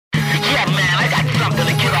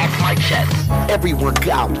chest. Everyone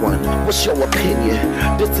got one. What's your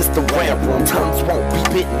opinion? This is the rant room. Tongues won't be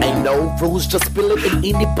bitten. Ain't no rules, just spill it, and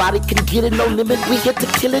anybody can get it. No limit. We here to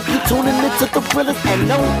kill it. You tuning into the realest, and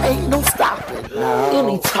no, ain't no stopping.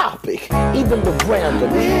 Any topic, even the random.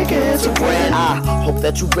 Niggas random. I hope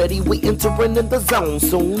that you ready. We entering in the zone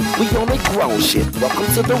soon. We on a grown shit. Welcome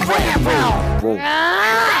to the rant room.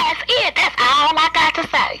 That's it. That's all I got to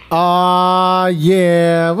say.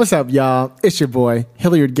 Yeah. What's up, y'all? It's your boy,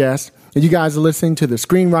 Hilliard Guest. And you guys are listening to the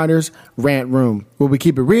Screenwriters Rant Room, where we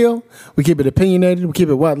keep it real, we keep it opinionated, we keep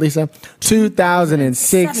it what, Lisa?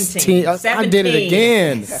 2016. I did it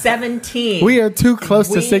again. 17. We are too close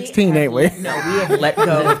to 16, ain't we? No, we have let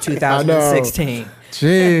go of 2016.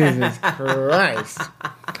 Jesus Christ.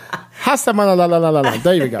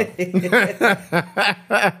 There you go.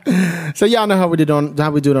 So y'all know how we do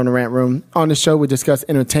it on the Rant Room. On the show, we discuss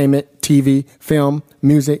entertainment, TV, film,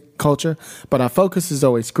 music, culture, but our focus is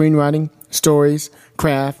always screenwriting, stories,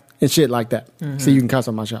 craft, and shit like that. So you can cuss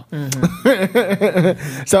on my show.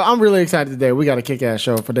 So I'm really excited today. We got a kick-ass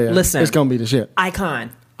show for today. Listen, it's gonna be the shit.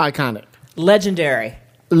 Iconic. Legendary.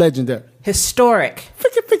 Historic.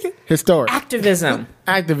 Historic. Activism,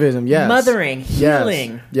 yes. mothering,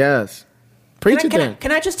 healing. Yes. Preach it then.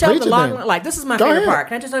 Can I just tell the log line? Like, this is my favorite part.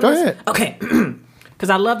 Can I just tell Go this? ahead. Okay. Because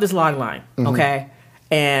I love this log line, okay?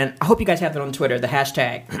 And I hope you guys have it on Twitter, the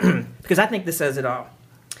hashtag, because I think this says it all.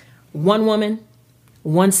 One woman,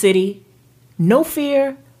 one city, no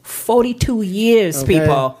fear, 42 years,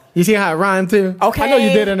 people. You see how it rhymed too? Okay. I know you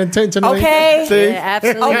did it intentionally. Okay. See? Yeah,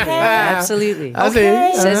 absolutely. Okay. Absolutely. I see.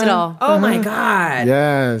 Okay. Says it all. Oh my God.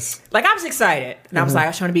 Yes. Like, I was excited. And I was like, I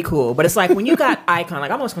was trying to be cool. But it's like, when you got icon,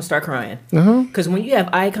 like, I'm almost going to start crying. Because when you have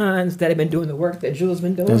icons that have been doing the work that Jules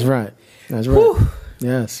been doing. That's right. Whew.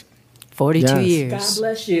 Yes. 42 Yes. years. God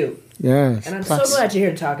bless you. Yes. And I'm so glad you're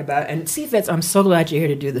here to talk about it. And CFITS, I'm so glad you're here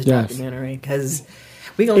to do this Yes. documentary. Because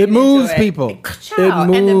we're going to It moves people. It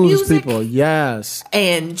Child, and the moves music, people. Yes.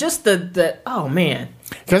 and just the oh, man.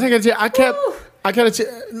 Because I kept. Fuck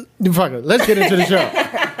it. Let's get into the show.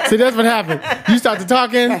 See, that's what happened. You started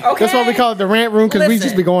talking. That's why we call it the Rant Room, because we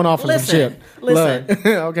just be going off of some shit. Listen. Look.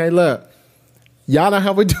 Okay, look. Y'all know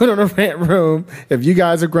how we do it on the Rant Room. If you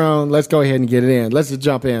guys are grown, let's go ahead and get it in. Let's just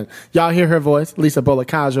jump in. Y'all hear her voice, Lisa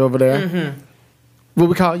Bolakaja over there. What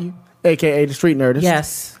we call you? AKA the Street Nerdist.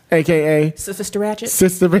 Yes. AKA Sister Ratchet.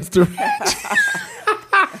 Sister Mr. Ratchet.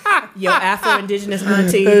 Your Afro-Indigenous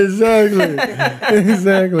auntie. Exactly.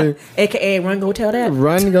 AKA Run Go Tell That.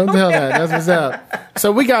 Run, go tell that. That's what's up.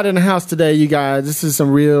 So we got in the house today, you guys. This is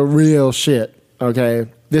some real shit. Okay.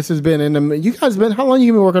 This has been how long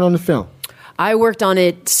you been working on the film? I worked on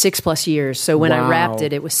it 6+ years. So when Wow. I wrapped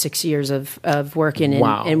it, it was 6 years of working. And,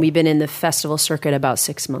 Wow. and we've been in the festival circuit about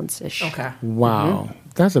 6 months-ish. Okay. Wow.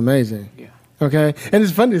 That's amazing. Yeah. Okay. And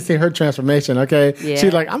it's funny to see her transformation. Okay. Yeah.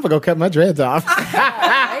 She's like, I'm going to go cut my dreads off.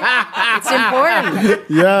 It's important.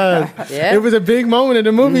 Yes. Yeah. It was a big moment in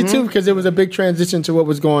the movie, too, because it was a big transition to what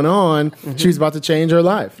was going on. She was about to change her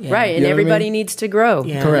life. Right. And You know what I everybody mean? needs to grow.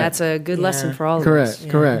 Yeah. Correct. That's a good lesson for all of us.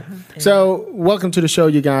 Correct. So, welcome to the show,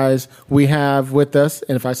 you guys. We have with us,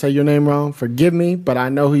 and if I say your name wrong, forgive me, but I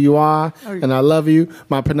know who you are, and I love you.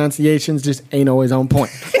 My pronunciations just ain't always on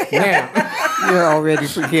point. Now, You're already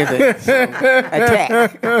forgiven. So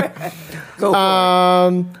attack. Go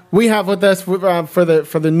for it. we have with us for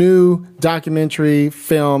the new documentary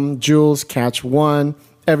film, Jules Catch One.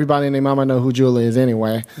 Everybody and their mama know who Jewel is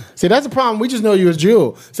anyway. See, that's the problem. We just know you as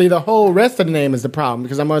Jewel. See, the whole rest of the name is the problem,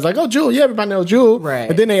 because I'm always like, oh, Jewel. Yeah, everybody knows Jewel. Right.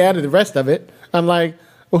 And then they added the rest of it. I'm like,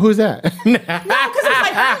 well, who's that? No, because it's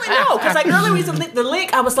like, I really know. Because like earlier we used the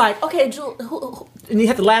link, I was like, okay, Jewel, who? And you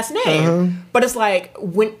have the last name. But it's like,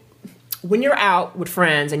 when you're out with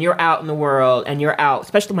friends and you're out in the world and you're out,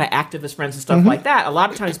 especially my activist friends and stuff like that, a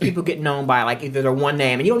lot of times people get known by like either their one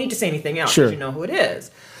name, and you don't need to say anything else because you know who it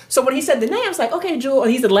is. So when he said the name, I was like, okay, Jewel,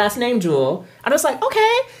 and he's the last name Jewel. And I was like,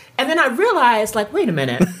 okay. And then I realized, like, wait a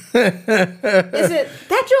minute. Is it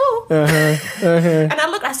that Jewel? And I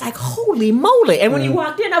looked, I was like, holy moly. And when you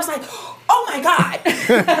walked in, I was like, oh my God.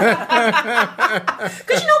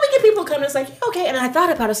 Because, we get people coming, it's like, okay. And I thought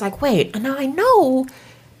about it, I was like, wait, now I know.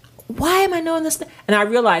 Why am I knowing this? And I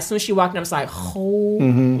realized as soon as she walked in, I was like,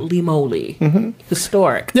 holy moly.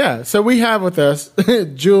 Historic. Yeah, so we have with us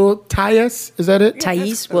Jewel Tyus, is that it?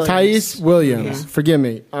 Thais Williams. Thais Williams, forgive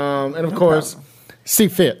me. And of course,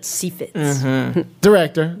 CFITS.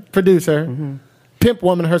 Director, producer, pimp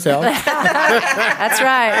woman herself. That's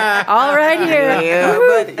right. All right here. Yeah,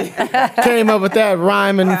 buddy. Came up with that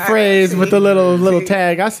rhyming phrase with the little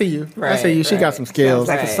tag. I see you. I see you. She got some skills.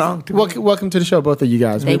 Sounds like a song to me. Welcome to the show, both of you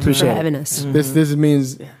guys. We Thank you for appreciate having it. us. This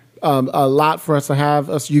means a lot for us to have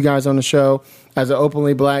you guys on the show. As an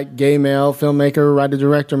openly black, gay male filmmaker, writer,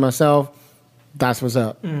 director myself, that's what's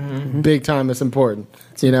up. Big time. It's important.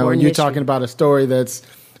 You know, important and you're issue. talking about a story that's.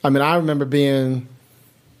 I mean, I remember being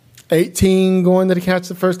 18 going to the Catch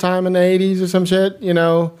the first time in the 80s or some shit. You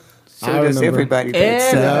know. So does everybody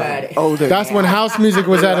that's Everybody. older. That's when house music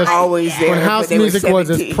was at its Always there, when house but they were music was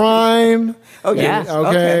its 17. prime. Oh, yeah. Yeah.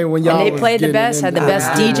 Okay, when y'all And they was played the getting best, had the into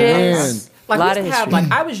best it. DJs. Like Lot we of used to have, history.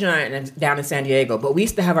 like I was young and down in San Diego, but we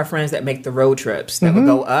used to have our friends that make the road trips that would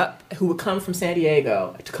go up, who would come from San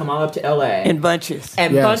Diego to come all up to LA. In bunches.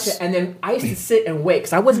 And Yes. and then I used to sit and wait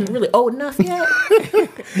because I wasn't really old enough yet.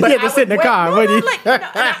 You had to sit in the car, wouldn't you? and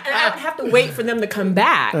I would have to wait for them to come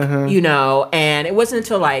back, you know. And it wasn't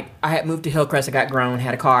until like I had moved to Hillcrest, I got grown,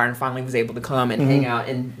 had a car, and finally was able to come and hang out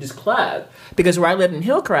in this club. Because where I lived in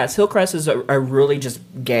Hillcrest is a really just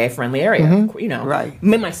gay friendly area, you know. Right.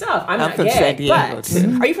 Me myself, I'm not from gay, San Diego, but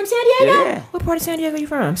too. are you from San Diego? Yeah. What part of San Diego are you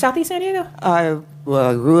from? Southeast San Diego? I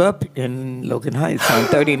grew up in Logan Heights on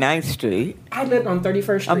 39th Street. I lived on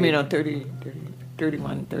 31st Street. I mean, on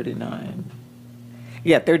 31, 39.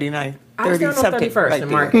 Yeah, 39. I was 30 down on something 31st right in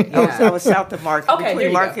there. Market. I was south of Market, Okay, there between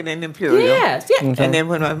you go. Market and Imperial. Yes, yeah. And then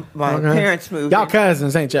when my parents moved, Y'all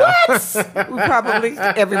cousins, ain't y'all? we probably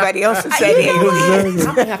everybody else in San You know Diego. what?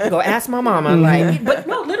 I'm gonna have to go ask my mama. Like, but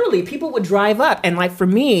no, literally, people would drive up, and like for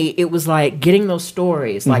me, it was like getting those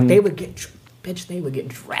stories. Like they would get, they would get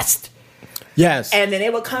dressed, Yes. and then they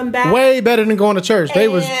would come back. Way better than going to church. They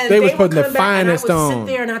was would putting the come back, and finest I would on.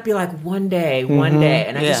 sit there and I'd be like, one day,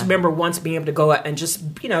 and I just Yeah. remember once being able to go out and just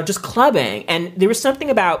just clubbing, and there was something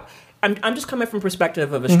about. I'm just coming from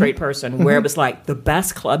perspective of a straight person where it was like the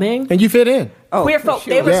best clubbing. And you fit in. Oh, Queer for folk,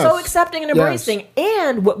 sure. they were so Yes. accepting and Yes. embracing.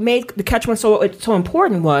 And what made the Catch One so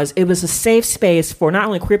important was it was a safe space for not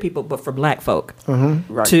only queer people but for black folk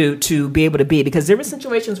Right. to be able to be. Because there were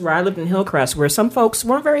situations where I lived in Hillcrest where some folks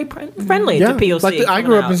weren't very friendly to POC. Like I coming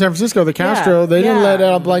grew up out. in San Francisco, the Castro. They didn't yeah. let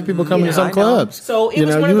out black people come into some I know. clubs. So it you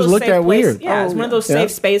was know, one you of was those looked safe at places. weird. Yeah, it's one of those Yeah.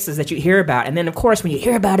 safe spaces that you hear about. And then, of course, when you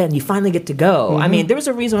hear about it and you finally get to go, I mean, there was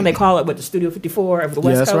a reason why they call it the Studio 54 of the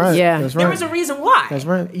West that's Coast. right. Yeah. That's There right. was a reason why. That's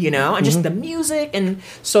right. You know, and just the music. And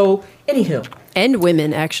so, anywho. And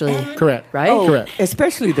women, actually. Correct. Right? Oh, Correct.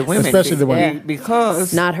 especially the women. Especially the women. Yeah.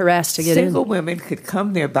 Because Not harassed to get single in. women could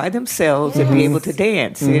come there by themselves and be able to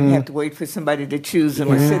dance. They didn't have to wait for somebody to choose them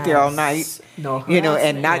or sit there all night, No you know,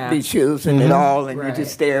 and harassment, not yeah. be choosing at all, and Right. you're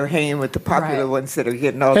just there hanging with the popular Right. ones that are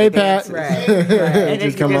getting all Hey, the Pat. dances. Right. And then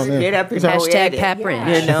Just you come just on in. get up and go Hashtag at it, Pat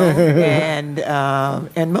Branch. you know,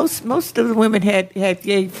 and most of the women had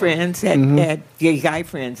gay friends, had gay guy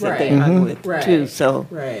friends that they Right. hung with Right. too. So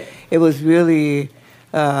Right. it was really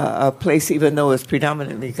a place, even though it was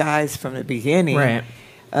predominantly guys from the beginning. Right.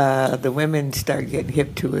 The women started getting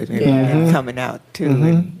hip to it and coming out too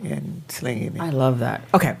and slinging it. I love that.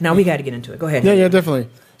 Okay, now we got to get into it. Go ahead. Yeah, definitely.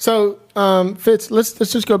 So, Fitz, let's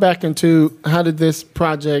just go back into how did this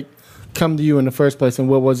project come to you in the first place, and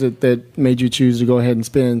what was it that made you choose to go ahead and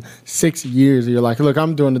spend 6 years of your life? Look,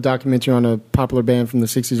 I'm doing a documentary on a popular band from the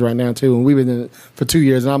 '60s right now too, and we've been in it for 2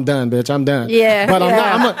 years, and I'm done, bitch. I'm done. Yeah. but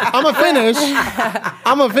I'm not. I'm a finish.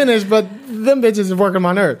 I'm a finish, but them bitches is working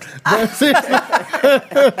my nerve.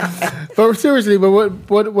 But seriously,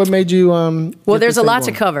 what made you? Well, get there's this a thing lot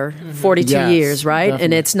to going? cover. 42 Yes, years, right? And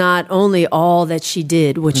definitely. it's not only all that she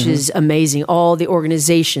did, which is amazing, all the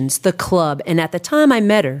organizations, the club. And at the time I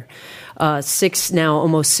met her, almost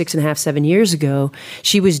 6.5, 7 years ago,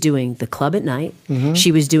 she was doing the club at night.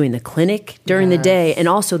 She was doing the clinic during the day, and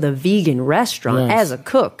also the vegan restaurant Yes. as a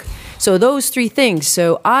cook. So those three things.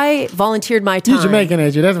 So I volunteered my time. You Jamaican,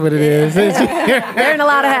 ain't you? That's what it is. Wearing a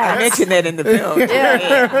lot of I hats. mentioned that in the film.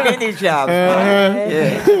 Many jobs.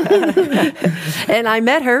 And I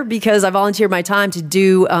met her because I volunteered my time to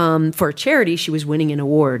do for a charity. She was winning an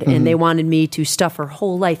award, and they wanted me to stuff her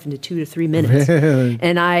whole life into 2 to 3 minutes.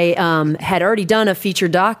 And I had already done a feature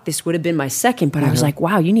doc. This would have been my second, but I was like,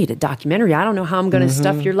 wow, you need a documentary. I don't know how I'm going to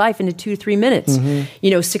stuff your life into 2 to 3 minutes. You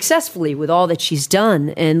know, successfully with all that she's done,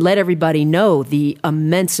 and let everybody know the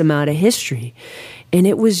immense amount of history. And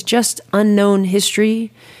it was just unknown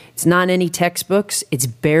history. It's not in any textbooks. It's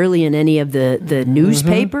barely in any of the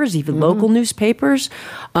newspapers, even local newspapers.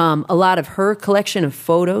 A lot of her collection of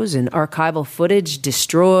photos and archival footage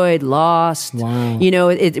destroyed, lost. Wow. You know,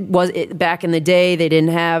 it was back in the day. They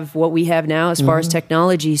didn't have what we have now as far as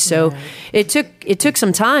technology. So it took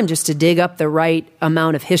some time just to dig up the right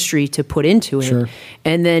amount of history to put into it, Sure.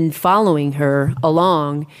 and then following her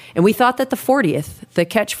along. And we thought that the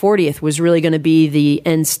Catch 40th, was really going to be the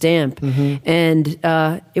end stamp, and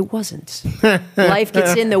it it wasn't. Life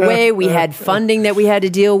gets in the way. We had funding that we had to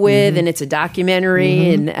deal with, and it's a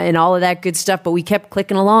documentary and all of that good stuff. But we kept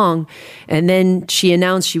clicking along, and then she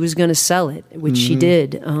announced she was going to sell it, which she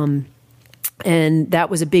did. And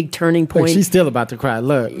that was a big turning point. Look, she's still about to cry.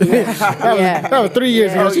 Look, Yeah. that was 3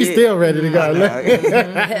 years ago. She's still ready to go. Look.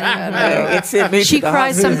 She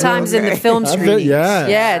cries sometimes in the film I feel- screenings.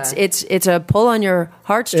 yeah. It's a pull on your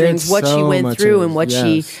heartstrings. It's what she so went much through of and it, what yes.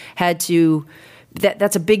 she had to.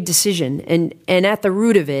 That's a big decision, and at the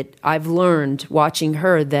root of it, I've learned watching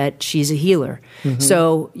her that she's a healer.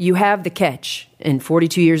 So you have the catch, and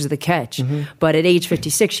 42 years of the catch, but at age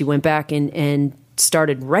 56, she went back and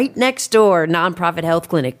started right next door nonprofit health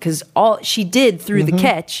clinic, because all she did through the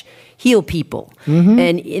catch heal people.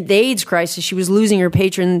 And in the AIDS crisis, she was losing her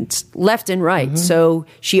patrons left and right. So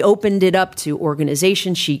she opened it up to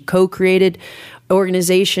organizations. She co-created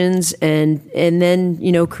organizations and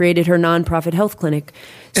then, created her nonprofit health clinic.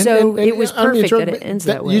 So it was perfect that it ends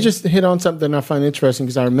that way. You just hit on something I find interesting,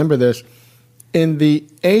 because I remember this. In the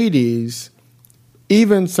 80s,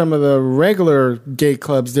 even some of the regular gay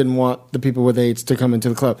clubs didn't want the people with AIDS to come into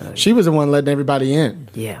the club. She was the one letting everybody in.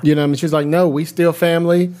 Yeah. You know what I mean? She was like, no, we still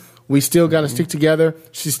family. We still got to stick together.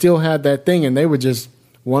 She still had that thing, and they were just,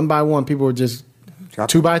 one by one, people were just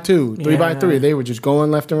 2 by 2, 3 by 3. They were just going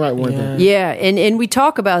left and right, weren't they? Yeah, and we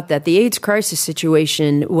talk about that. The AIDS crisis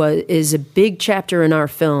situation is a big chapter in our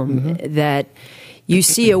film, that you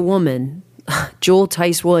see a woman, Joel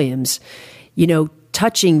Tice Williams,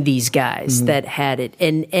 touching these guys that had it,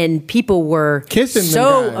 and people were Kissing them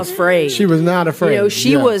so guys. afraid. She was not afraid.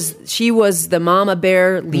 She was the mama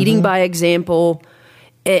bear leading by example,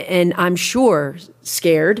 and I'm sure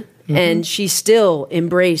scared. And she still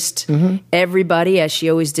embraced everybody, as she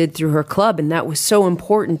always did through her club, and that was so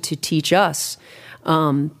important to teach us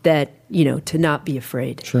that to not be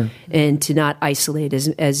afraid, and to not isolate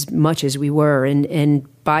as much as we were, and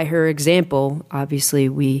by her example,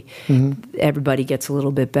 obviously everybody gets a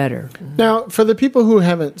little bit better. Now, for the people who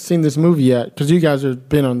haven't seen this movie yet, because you guys have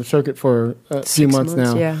been on the circuit for a few months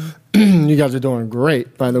now, yeah. You guys are doing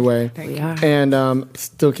great, by the way. We are. And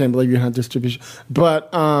still can't believe you have distribution. But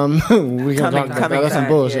we can talk about that. That's some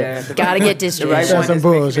bullshit. Gotta get distribution. That's some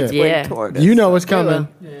bullshit. Yeah. You know what's coming.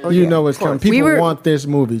 You know what's coming. People want this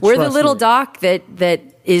movie. We're the Trust little me. doc that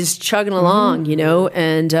is chugging along,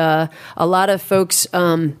 and a lot of folks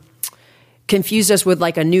confused us with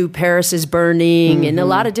like a new Paris is Burning and a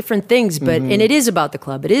lot of different things, but and it is about the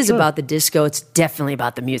club. It is about the disco. It's definitely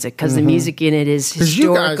about the music, because the music in it is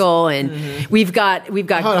historical, and we've got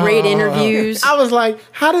great interviews. I was like,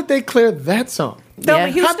 how did they clear that song? Yeah.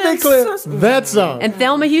 How did they clear that song? And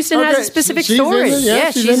Thelma Houston has a specific she's story. in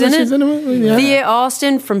it, She's in it. She's in the movie, yeah. Thea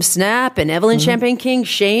Austin from Snap and Evelyn Champagne King,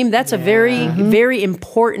 Shame. That's a very, very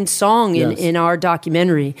important song in our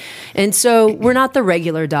documentary. And so we're not the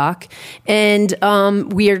regular doc. And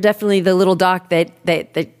we are definitely the little doc that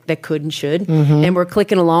could and should. And we're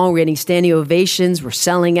clicking along. We're getting standing ovations. We're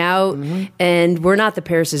selling out. And we're not the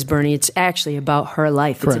Paris is Burning. It's actually about her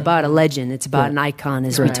life. Correct. It's about a legend. It's about an icon,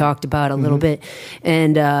 as we talked about a little bit.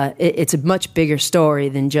 And it's a much bigger story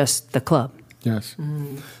than just the club. Yes.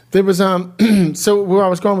 There was so where I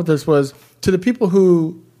was going with this was, to the people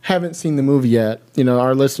who haven't seen the movie yet,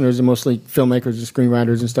 our listeners are mostly filmmakers and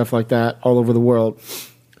screenwriters and stuff like that all over the world.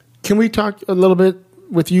 Can we talk a little bit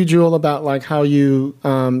with you, Jewel, about like how you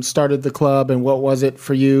started the club, and what was it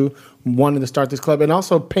for you wanting to start this club, and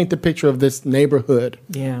also paint the picture of this neighborhood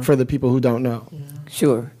for the people who don't know?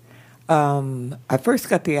 Sure. I first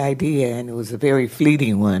got the idea, and it was a very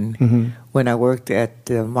fleeting one, when I worked at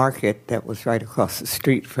the market that was right across the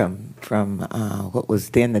street from what was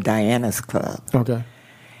then the Diana's Club. Okay.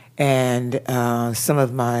 And some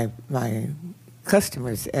of my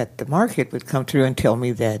customers at the market would come through and tell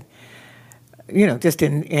me that, just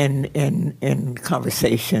in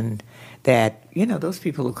conversation, that those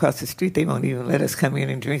people across the street, they won't even let us come in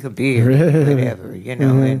and drink a beer, whatever,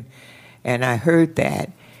 and I heard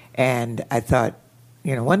that. And I thought,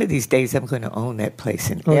 one of these days I'm going to own that place,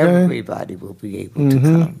 and everybody will be able to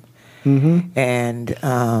come. And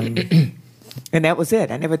that was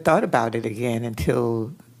it. I never thought about it again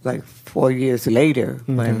until like 4 years later,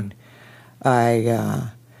 when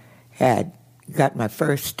I had got my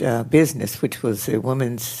first business, which was a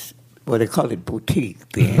women's, well, they called it boutique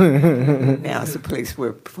then. Now it's a place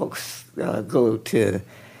where folks go to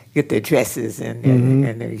get their dresses and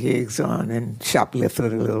their gigs on and shoplift a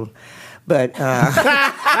little. But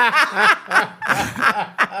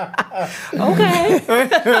okay,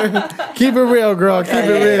 keep it real, girl. Keep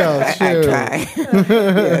it real. I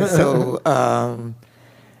try. So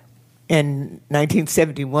in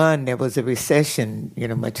 1971, there was a recession,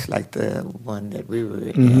 much like the one that we were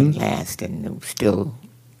in last, and it was still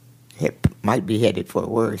might be headed for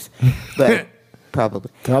worse, but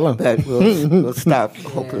probably. Tell 'em. But we'll stop.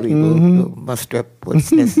 Hopefully, we'll muster up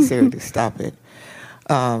what's necessary to stop it.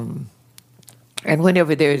 And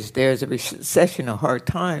whenever there's a recession or hard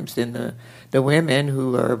times, then the women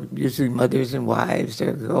who are usually mothers and wives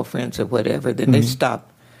or girlfriends or whatever, then they stop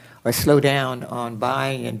or slow down on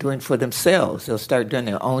buying and doing for themselves. They'll start doing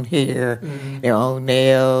their own hair, their own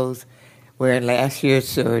nails, wearing last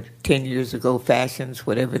year's or 10 years ago fashions,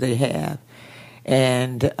 whatever they have.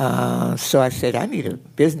 And so I said, I need a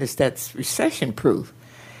business that's recession-proof.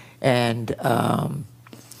 And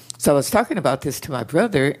so I was talking about this to my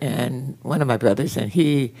brother, and one of my brothers, and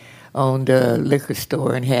he owned a liquor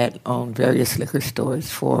store and had owned various liquor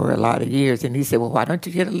stores for a lot of years. And he said, well, why don't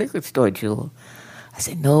you get a liquor store, Jewel? I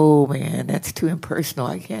said, no, man, that's too impersonal.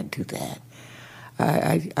 I can't do that.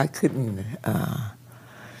 I couldn't.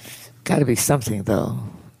 Got to be something, though,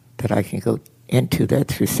 that I can go into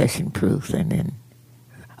that's recession-proof. And then,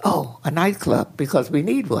 a nightclub, because we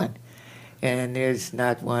need one. And there's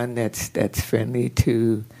not one that's friendly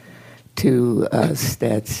to us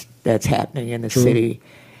that's happening in the city.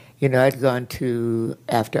 I'd gone to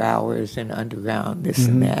after hours and underground, this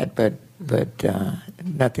and that, but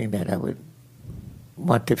nothing that I would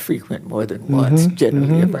want to frequent more than once,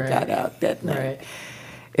 generally, if I got out that night. Right.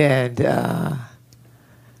 And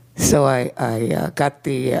so I got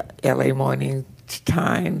the LA Morning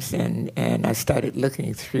Times, and I started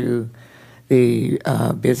looking through the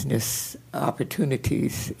business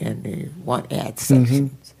opportunities in the want ad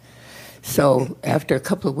sections. So after a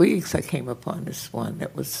couple of weeks, I came upon this one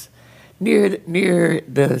that was near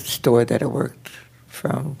the store that I worked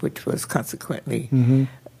from, which was consequently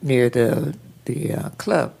near the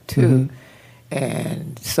club too.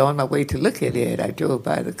 And so on my way to look at it, I drove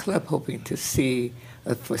by the club hoping to see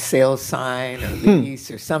a for sale sign or lease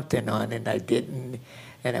or something on it, and I didn't.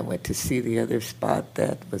 And I went to see the other spot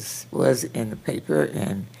that was in the paper,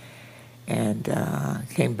 and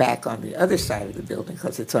came back on the other side of the building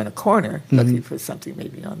because it's on a corner, looking for something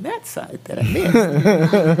maybe on that side that I missed.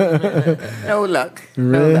 No luck.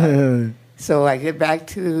 So I get back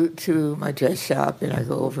to my dress shop, and I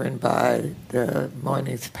go over and buy the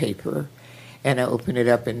morning's paper, and I open it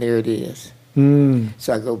up, and there it is.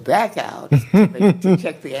 So I go back out to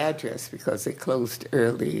check the address because it closed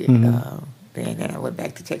early. And I went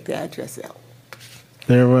back to check the address out.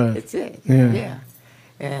 There it was. It's it. Yeah.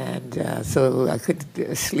 And so I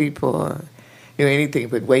couldn't sleep or do anything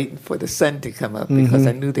but waiting for the sun to come up because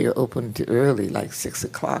I knew they were open too early, like 6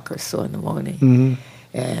 o'clock or so in the morning.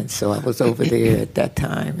 And so I was over there at that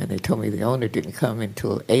time, and they told me the owner didn't come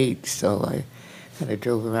until 8, so I kind of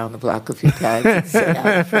drove around the block a few times and sat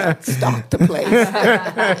out front, stalked the place.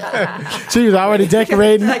 She was already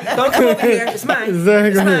decorating. Like, don't come over here. It's mine.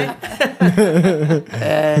 Exactly. It's mine.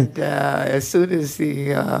 And as soon as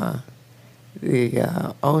the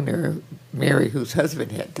owner, Mary, whose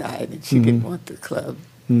husband had died, and she didn't want the club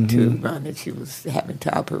to run, and she was having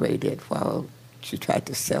to operate it while she tried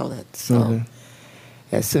to sell it. So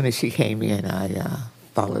as soon as she came in, I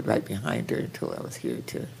followed right behind her until I was here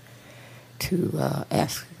to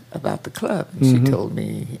ask about the club. And she told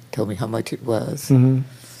me how much it was. Said,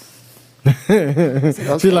 okay,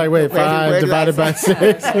 She's like, wait, 5 divided by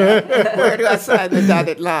 6. Where do I sign the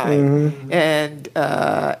dotted line? And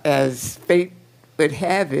as fate would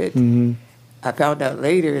have it, I found out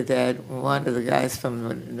later that one of the guys from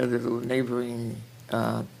another little neighboring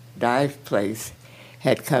dive place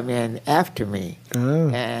had come in after me.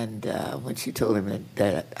 And when she told him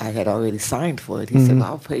that I had already signed for it, he said, well,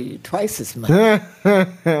 I'll pay you twice as much. She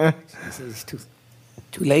said, it's too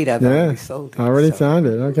late. I've already sold it. Already signed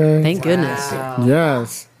it. Okay. Thank goodness. Wow.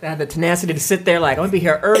 Yes. They had the tenacity to sit there like, I'm going to be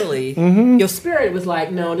here early. Your spirit was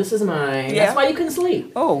like, no, this is mine. Yeah. That's why you couldn't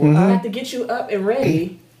sleep. Oh, I had to get you up and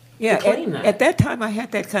ready to claim that. At that time, I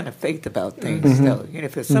had that kind of faith about things, though.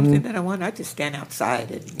 If it's something that I want, I just stand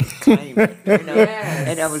outside and claim it. Yes.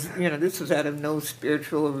 And I was, this was out of no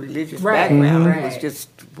spiritual or religious Right. background. Right. It was just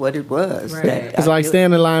what it was. Right. That It's I like knew.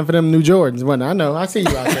 standing in line for them new Jordans. Well, I know. I see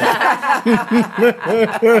you out there.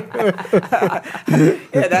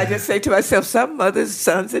 And I just say to myself, some mothers,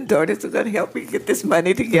 sons, and daughters are going to help me get this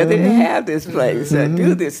money together to have this place or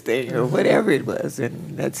do this thing or whatever it was.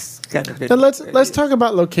 And that's kind of it. Now let's talk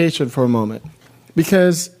about location for a moment,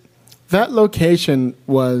 because that location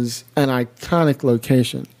was an iconic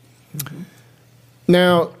location.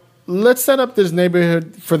 Now let's set up this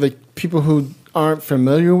neighborhood for the people who aren't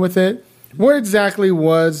familiar with it. Where exactly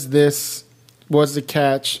was the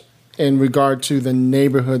catch in regard to the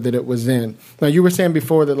neighborhood that it was in. Now, you were saying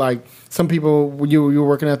before that, like, some people, you were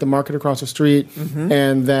working at the market across the street,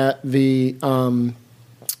 and that the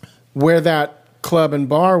where that club and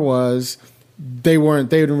bar was, they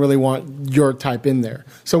didn't really want your type in there.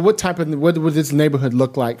 So what would this neighborhood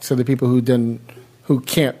look like, so the people who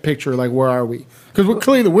can't picture, like, where are we? Because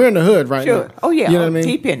we're in the hood right now. Oh, yeah. You know what I mean?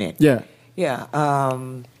 Deep in it. Yeah. Yeah.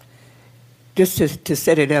 Just to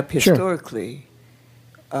set it up historically,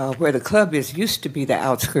 where the club is used to be the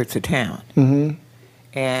outskirts of town. Mm-hmm.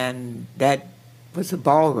 And that was a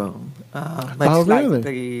ballroom, much like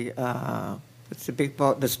it's the big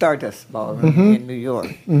ball, the Stardust Ballroom in New York.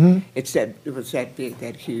 Mm-hmm. It was that big,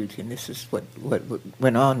 that huge, and this is what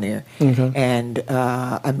went on there. Okay. And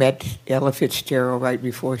I met Ella Fitzgerald right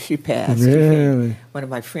before she passed. Really? One of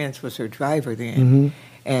my friends was her driver then,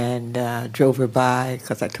 and drove her by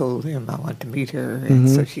because I told him I wanted to meet her, and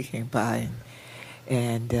so she came by,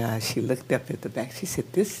 and she looked up at the back. She said,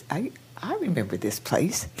 I remember this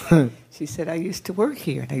place. She said, I used to work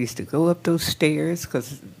here, and I used to go up those stairs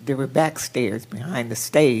because there were back stairs behind the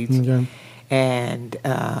stage. Okay. And,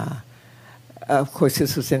 of course,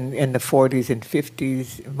 this was in the 40s and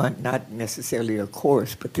 50s, not necessarily a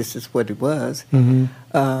course, but this is what it was.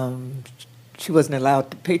 She wasn't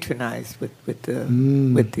allowed to patronize with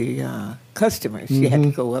the customers. She had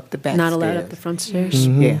to go up the back Not stairs. allowed up the front stairs?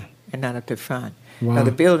 Yeah, and not up the front. Wow. Now,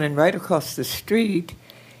 the building right across the street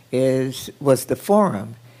was the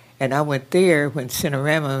Forum, and I went there when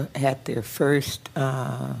Cinerama had their first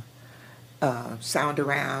sound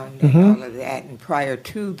around and all of that, and prior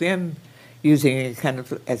to them using it kind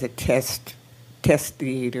of as a test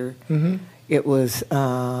theater, it was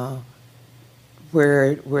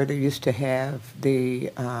where they used to have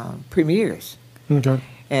the premieres. Okay.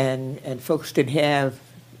 And folks didn't have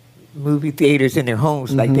movie theaters in their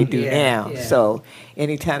homes like they do now. Yeah. So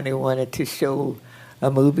anytime they wanted to show a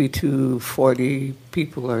movie to 40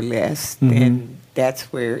 people or less, then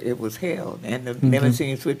that's where it was held. And the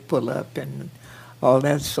limousines would pull up and all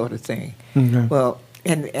that sort of thing. Well,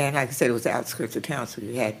 and like I said, it was the outskirts of town, so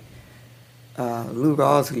you had Lou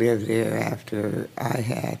Rawls lived there after I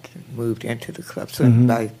had moved into the club. So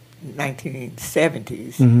by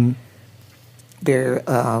 1970s, there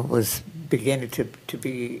was beginning to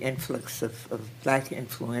be influx of black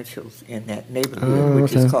influentials in that neighborhood,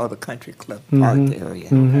 which is called the Country Club Park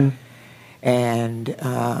area. And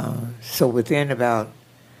so within about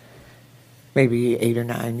maybe 8 or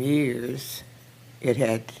 9 years, it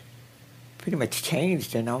had pretty much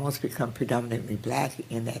changed and almost become predominantly black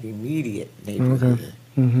in that immediate neighborhood.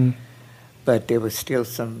 But there was still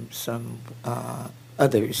some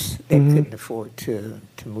others that couldn't afford to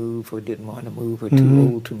move or didn't want to move or too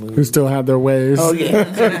old to move. Who still had their ways. Oh,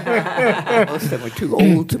 yeah. Most of them were too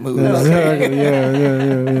old to move.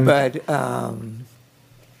 Yeah. But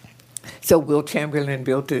so Will Chamberlain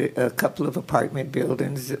built a couple of apartment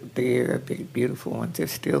buildings there, big, beautiful ones. They're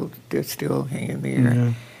still hanging there.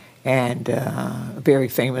 Yeah. And a very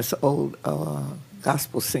famous old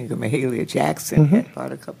gospel singer, Mahalia Jackson, had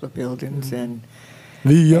bought a couple of buildings and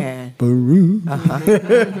Peru.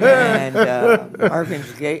 And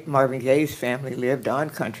Marvin Gaye's family lived on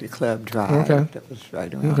Country Club Drive. That was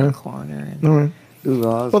right around the corner. And Lou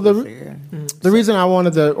Rawls was there. The reason I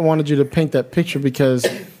wanted you to paint that picture because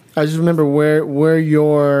I just remember where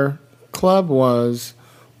your club was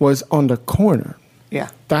on the corner. Yeah.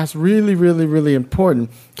 That's really, really, really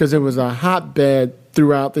important because it was a hotbed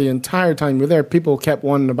throughout the entire time you were there. People kept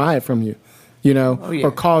wanting to buy it from you.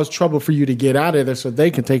 Or cause trouble for you to get out of there so they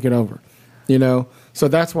can take it over, So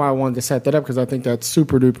that's why I wanted to set that up because I think that's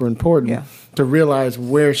super duper important to realize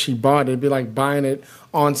where she bought it. It'd be like buying it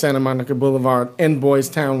on Santa Monica Boulevard in Boys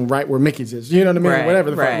Town, right where Mickey's is. You know what I mean? Right,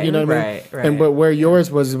 Whatever the fuck, you know what I mean? Right. But where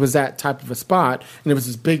yours was that type of a spot, and it was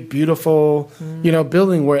this big, beautiful,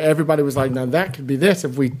 building where everybody was like, now that could be this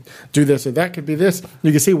if we do this, or that could be this.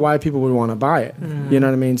 You can see why people would want to buy it. You know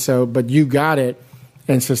what I mean? So, but you got it.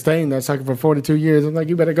 And sustained that sucker for 42 years. I'm like,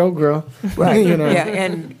 you better go, girl. Right.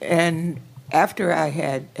 Yeah, and after I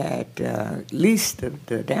had leased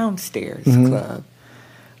the downstairs club,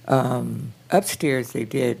 upstairs they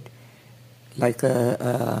did like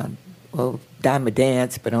a dime a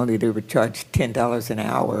dance, but only they would charge $10 an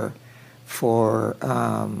hour for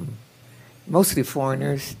mostly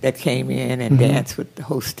foreigners that came in and danced with the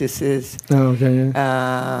hostesses. Oh, okay,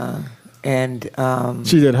 yeah. And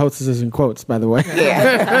she did hostesses in quotes, by the way.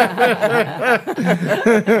 Yeah.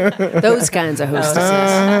 Those kinds of hostesses.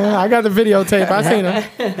 I got the videotape. I seen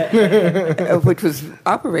them. Which was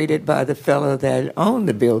operated by the fellow that owned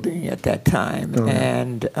the building at that time,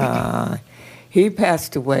 and He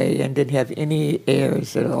passed away and didn't have any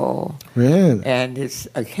heirs at all. Really? And his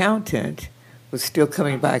accountant was still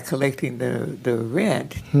coming by collecting the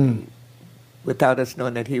rent without us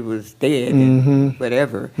knowing that he was dead and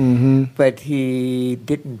whatever. But he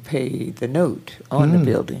didn't pay the note on the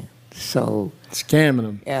building. So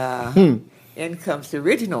Scamming them. in comes the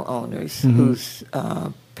original owners whose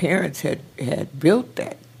parents had built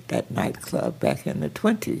that nightclub back in the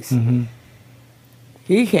 20s.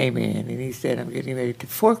 He came in and he said, "I'm getting ready to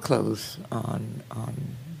foreclose on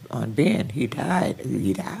Ben. He died.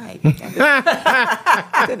 He died."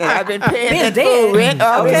 I said, "I've been paying that full rent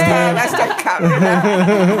all this time." I started counting it out.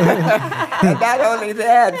 And not only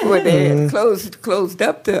that, when they had closed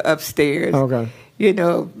up the upstairs, you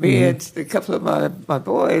know, me and a couple of my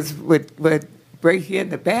boys would break in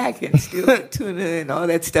the back and steal the tuna and all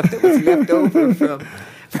that stuff that was left over from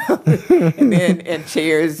and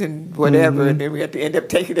chairs and whatever, and then we had to end up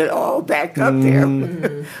taking it all back up there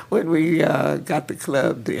when we got the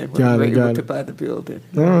club then, when we were able to buy the building.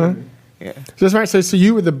 All right. Yeah. So that's right. So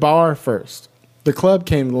you were the bar first. The club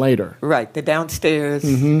came later. Right. The downstairs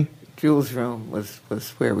Jules' room was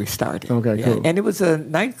where we started. Okay, cool. And it was a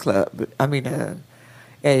nightclub. I mean,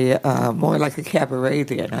 a more like a cabaret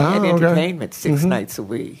then. I had entertainment 6 nights a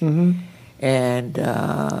week. And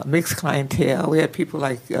mixed clientele. We had people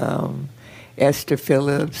like Esther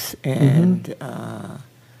Phillips and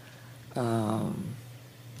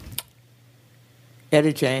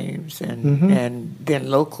Etta James, and then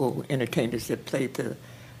local entertainers that played the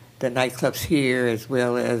nightclubs here, as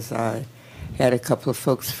well as I had a couple of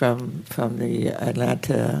folks from the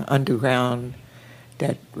Atlanta Underground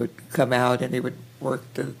that would come out and they would work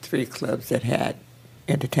the 3 clubs that had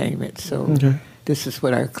entertainment. So this is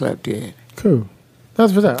what our club did. Cool.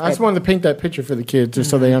 That's what's that. I just wanted to paint that picture for the kids just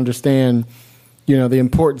so they understand, you know, the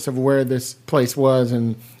importance of where this place was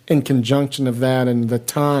and in conjunction of that and the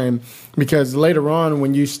time. Because later on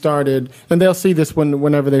when you started, and they'll see this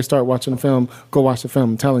whenever they start watching the film, go watch the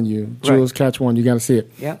film. I'm telling you, Jules, catch one. You got to see it.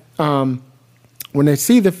 Yeah. When they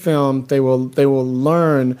see the film, they will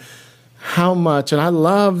learn how much, and I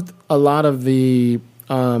loved a lot of the,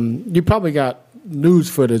 you probably got news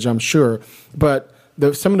footage, I'm sure, but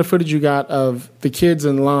some of the footage you got of the kids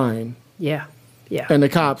in line. Yeah. And the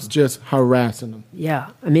cops just harassing them. Yeah.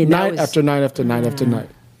 I mean, night after night after night after night.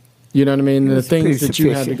 You know what I mean? The things that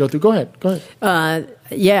you had to go through. Go ahead.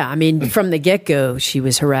 Yeah. I mean, from the get-go, she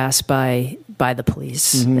was harassed by the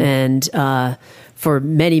police. And for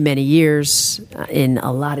many, many years in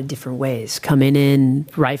a lot of different ways, coming in,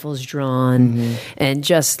 rifles drawn, and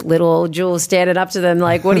just little old Jules standing up to them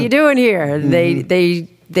like, "What are you doing here?"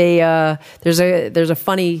 There's a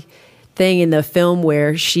funny thing in the film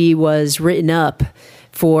where she was written up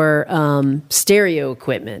for stereo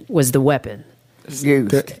equipment was the weapon.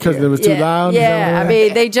 Because it was too loud? Yeah, I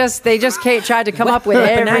mean, they just tried to come up with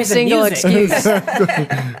every single excuse.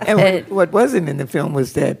 And what wasn't in the film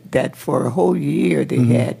was that for a whole year they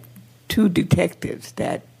had 2 detectives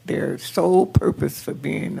that their sole purpose for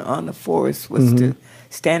being on the force was to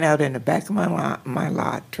stand out in the back of my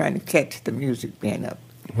lot trying to catch the music being up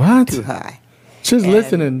too high. She's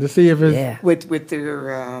listening to see if it's... With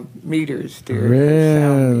their meters, their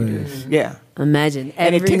sound meters. Yeah. Imagine every night,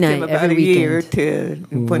 and it took night, them about every a year weekend.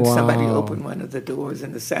 to when somebody opened one of the doors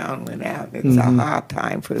and the sound went out. It was a hard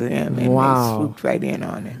time for them, and they swooped right in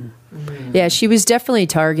on it. Yeah, she was definitely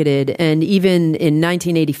targeted, and even in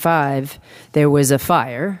 1985, there was a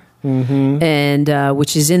fire. And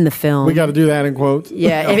which is in the film. We got to do that in quotes.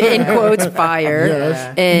 Yeah, in quotes, fire.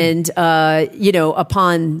 Yes. And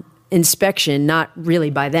upon inspection, not really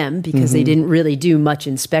by them because they didn't really do much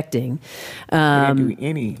inspecting. They didn't do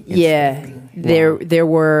any inspecting. Yeah, there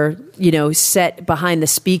were set behind the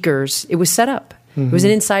speakers. It was set up. It was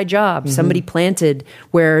an inside job. Somebody planted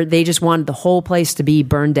where they just wanted the whole place to be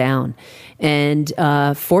burned down. And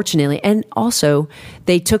fortunately, and also,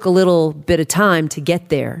 they took a little bit of time to get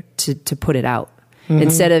there to put it out.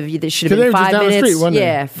 Instead of, there should have been 5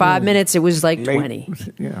 minutes. 5 minutes, it was like 20.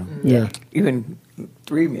 Yeah. Even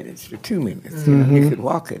 3 minutes or 2 minutes. You could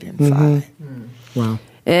walk it in 5. Wow.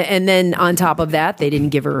 And then on top of that, they didn't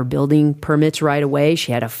give her building permits right away.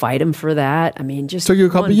 She had to fight them for that. I mean, just took you a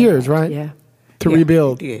couple years, right? Yeah. To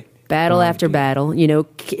rebuild. It Battle after battle,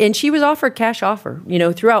 and she was offered cash offer,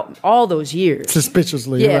 throughout all those years.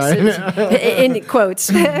 Suspiciously, yes, right? In quotes,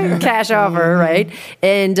 cash offer, right?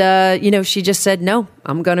 And, she just said, no,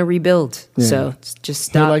 I'm going to rebuild. Yeah. So just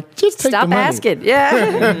stop, like, just take stop the money. asking.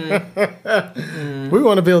 Yeah. We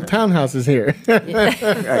want to build townhouses here.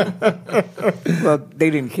 Well, they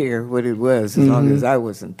didn't care what it was as long as I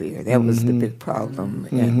wasn't there. That was the big problem.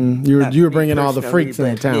 And You not were me bringing all the personally, freaks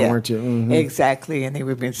into but town, yeah, weren't you? Mhm. Exactly, and they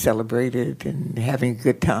were being celebrated and having a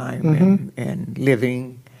good time and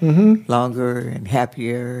living longer and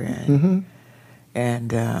happier and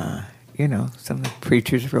some of the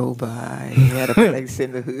preachers rolled by. He had a place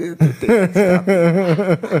in the hood that they could stop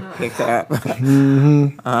and pick up.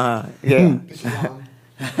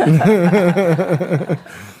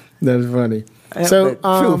 That's funny. But So,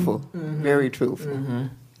 truthful, very truthful.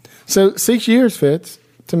 so 6 years, Fitz,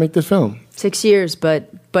 to make this film. 6 years, but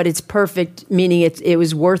it's perfect, meaning it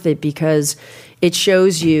was worth it because it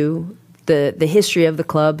shows you the history of the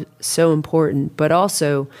club, so important, but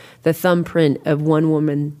also the thumbprint of one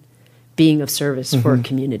woman being of service for a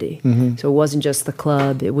community. So it wasn't just the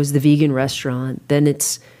club, it was the vegan restaurant, then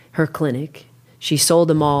it's her clinic. She sold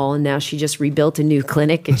them all, and now she just rebuilt a new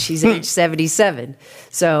clinic, and she's age 77.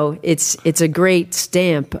 So it's a great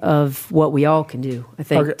stamp of what we all can do, I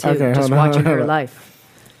think, too, okay, just hold on, watching hold her on. life.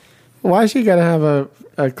 Why she got to have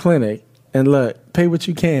a clinic and look, pay what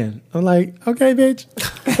you can? I'm like, okay, bitch.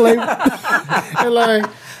 And like,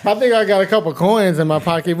 I think I got a couple coins in my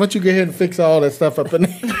pocket. Once you get here and fix all that stuff up in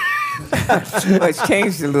there. Well, it's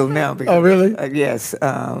changed a little now. Because, Oh, really? Yes.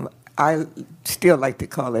 I still like to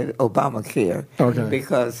call it Obamacare. Okay.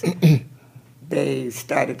 Because they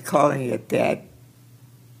started calling it that,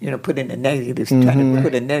 putting a negative, trying to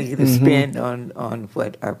put a negative spin on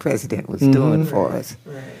what our president was doing for us.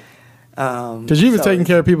 Because you was taking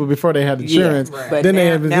care of people before they had insurance. Yeah, but Then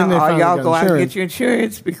now, they now all finally y'all got go out and insurance. get your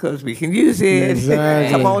insurance because we can use it.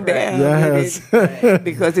 Exactly. Come on down Yes. with it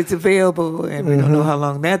because it's available and we don't know how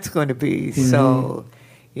long that's going to be. So,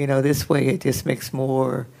 this way it just makes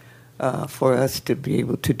more for us to be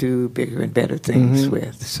able to do bigger and better things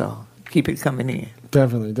with. So keep it coming in.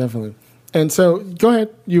 Definitely. And so, go ahead.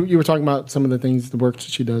 You were talking about some of the things, the work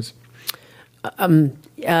that she does.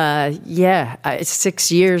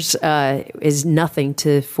 6 years is nothing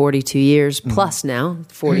to 42 years plus now,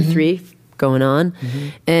 43 going on.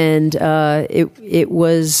 And it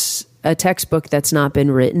was a textbook that's not been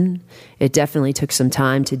written. It definitely took some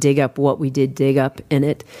time to dig up what we did dig up in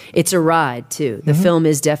it. It's a ride, too. The film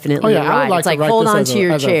is definitely a I ride. would like It's to like, write hold this on as to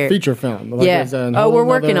your as chair. a feature film. Like, Yeah. as a Oh, whole we're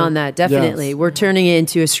working other- on that, definitely. Yes. We're turning it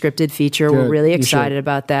into a scripted feature. We're Good. really You excited should.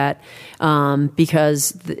 about that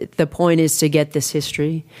because the point is to get this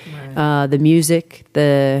history, the music,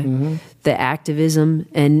 the activism,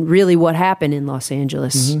 and really what happened in Los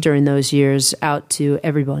Angeles during those years out to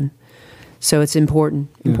everyone. So it's important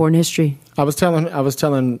history. I was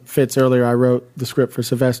telling Fitz earlier. I wrote the script for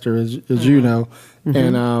Sylvester, as you know,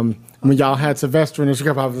 and when y'all had Sylvester in the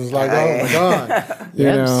script, I was like, oh my god, you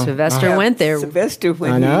know. Sylvester went there. Sylvester,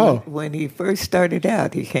 when he first started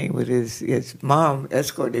out, he came with his mom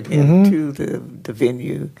escorted him to the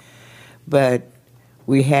venue, but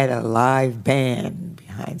we had a live band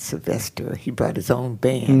behind Sylvester. He brought his own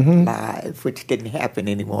band live, which didn't happen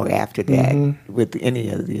anymore after that with any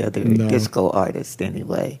of the other disco artists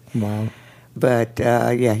anyway. Wow. But,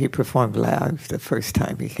 he performed live the first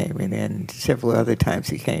time he came in, and several other times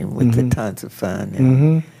he came with the tons of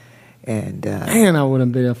fun. And Man, I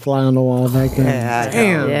wouldn't be a fly on the wall back then.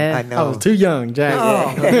 Damn. Yeah. I know. I was too young, Jack.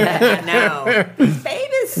 I know.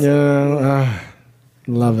 Famous. Yeah.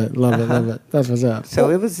 Love it. That's what's up. So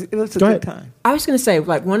it was a Go good ahead. time. I was going to say,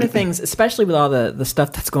 like, one of the things, especially with all the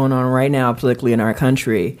stuff that's going on right now, politically in our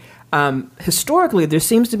country, historically, there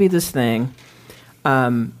seems to be this thing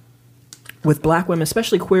with black women,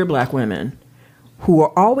 especially queer black women, who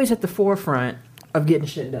are always at the forefront of getting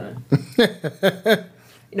shit done.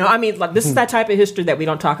 Like, this is that type of history that we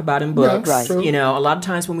don't talk about in books. Yeah, right. True. A lot of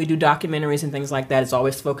times when we do documentaries and things like that, it's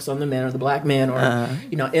always focused on the men or the black men or,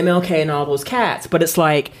 MLK and all those cats. But it's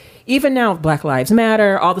like, even now with Black Lives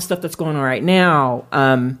Matter, all the stuff that's going on right now,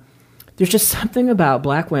 there's just something about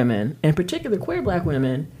black women, and in particular queer black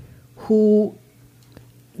women, who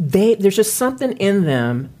there's just something in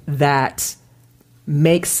them that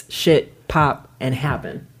makes shit pop and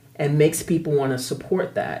happen and makes people want to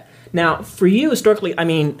support that. Now, for you, historically,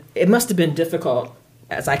 it must have been difficult,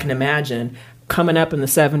 as I can imagine, coming up in the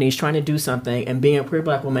 70s, trying to do something and being a queer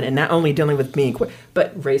black woman and not only dealing with being queer,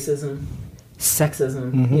 but racism,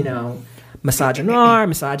 sexism,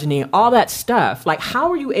 misogyny, all that stuff. Like,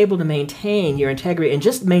 how are you able to maintain your integrity and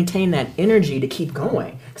just maintain that energy to keep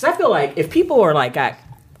going? Because I feel like if people are like got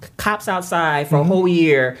cops outside for a whole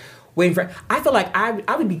year waiting for, I feel like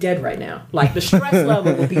I would be dead right now. Like, the stress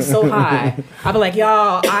level would be so high. I'd be like,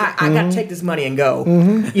 y'all, I got to take this money and go.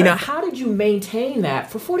 You know, how did you maintain that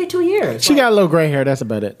for 42 years? She got a little gray hair. That's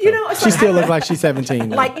about it. You know, it's she like, still looks like she's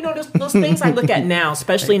 17. Like, you know, those things I look at now,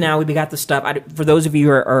 especially now we got the stuff. For those of you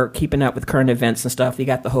who are keeping up with current events and stuff, you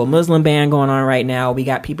got the whole Muslim ban going on right now. We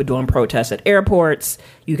got people doing protests at airports.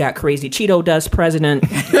 You got crazy Cheeto Dust president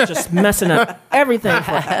just messing up everything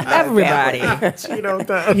for everybody. Cheeto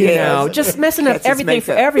Dust. You know, just messing up everything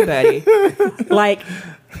for everybody. Like,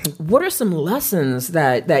 what are some lessons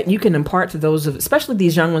that you can impart to those of, especially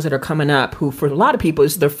these young ones that are coming up, who for a lot of people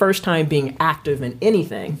it's their first time being active in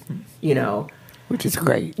anything, you know? Which is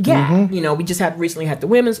great. Yeah. You know, we just recently had the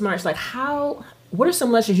Women's March. Like, what are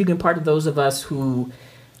some lessons you can impart to those of us who,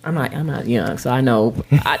 I'm not young, so I know,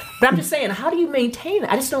 but I'm just saying, how do you maintain that?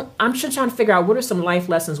 I'm just trying to figure out what are some life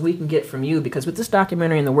lessons we can get from you, because with this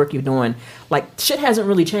documentary and the work you're doing, like, shit hasn't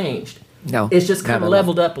really changed. No. It's just kind of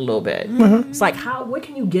leveled up a little bit. It's like, what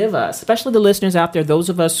can you give us, especially the listeners out there, those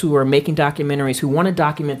of us who are making documentaries, who want to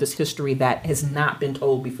document this history that has not been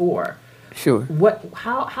told before? Sure.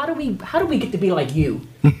 How do we get to be like you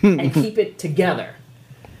and keep it together?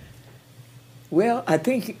 Well, I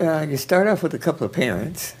think you start off with a couple of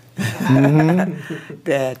parents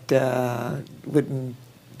that wouldn't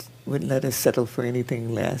let us settle for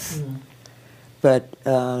anything less. But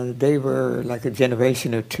they were like a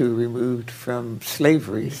generation or two removed from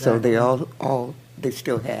slavery, so they they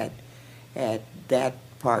still had that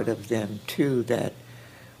part of them too that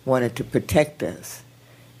wanted to protect us.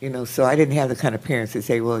 You know, so I didn't have the kind of parents that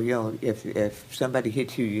say, well, you know, if somebody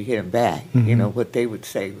hits you, you hit them back. You know, what they would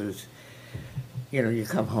say was, you know, you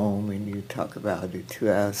come home and you talk about it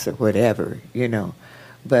to us or whatever, you know.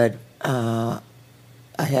 But I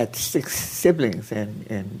had 6 siblings,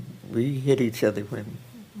 and we hit each other when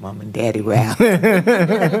Mom and Daddy were out. I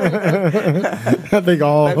think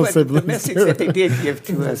all but siblings. The message that they did give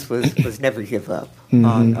to us was never give up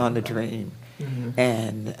on the dream.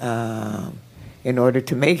 And in order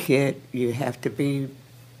to make it, you have to be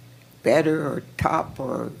better or top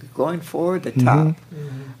or going for the top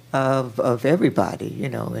of everybody, you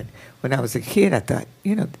know. And when I was a kid, I thought,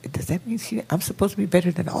 you know, does that mean I'm supposed to be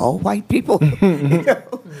better than all white people? You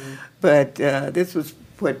know? But this was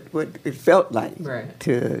what it felt like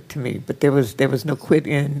to me. But there was no quit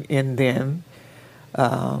in them.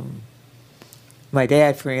 My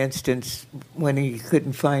dad, for instance, when he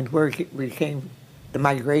couldn't find work, the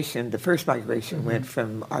first migration went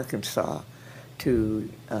from Arkansas to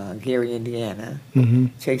Gary, Indiana,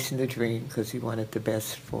 chasing the dream because he wanted the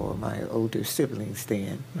best for my older siblings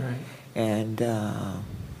then. And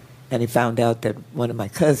he found out that one of my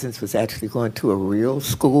cousins was actually going to a real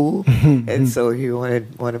school, and so he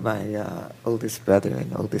wanted one of my oldest brother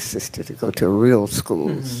and oldest sister to go to a real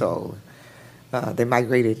school. So they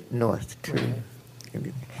migrated north to.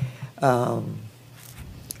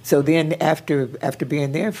 So then, after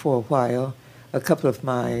being there for a while, a couple of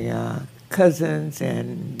my cousins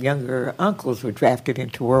and younger uncles were drafted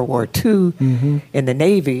into World War II in the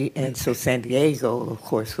Navy, and so San Diego, of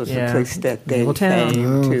course, was the place that they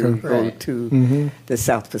came to go to the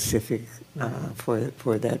South Pacific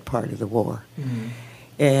for that part of the war.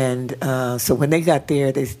 And so when they got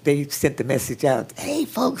there, they sent the message out, hey,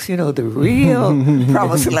 folks, you know, the real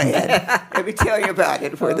promised land. Let me tell you about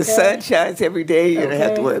it, where the sun shines every day. You don't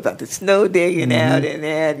have to worry about the snow digging out and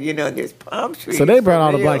that, you know, and there's palm trees. So they brought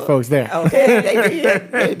all the black folks there. Okay,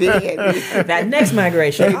 they did. That next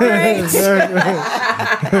migration. Phase 2.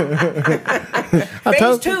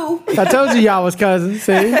 I told you y'all was cousins,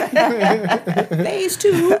 see? Phase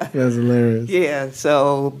 2. That's hilarious. Yeah,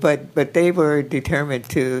 so, but they were determined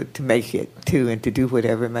to make it, and to do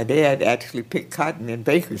whatever. My dad actually picked cotton in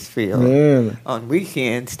Bakersfield on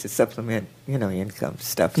weekends to supplement, you know, income,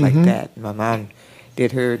 stuff like that. My mom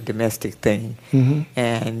did her domestic thing,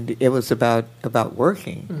 and it was about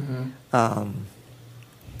working.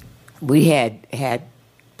 We had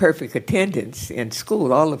perfect attendance in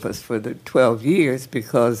school, all of us, for the 12 years,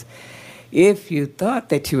 because if you thought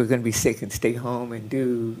that you were going to be sick and stay home and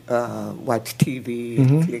watch TV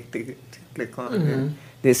and click on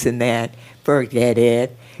this and that, forget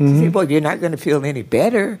it. She said, well, you're not going to feel any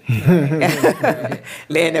better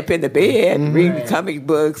laying up in the bed reading comic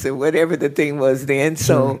books or whatever the thing was then.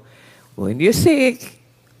 So when you're sick,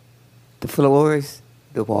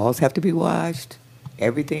 the walls have to be washed,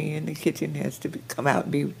 everything in the kitchen has to come out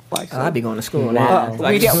and be washed. I'd be going to school Wow.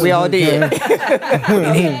 now. We all did.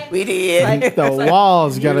 we did. The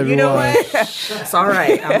walls gotta be You know washed. what? It's all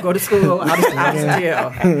right. I'll go to school. I'll just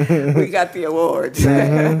deal. We got the awards.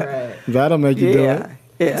 Right. That'll make you do it. Yeah.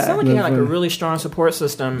 It Yeah. sounded like you had like a really strong support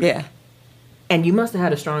system. Yeah. And you must have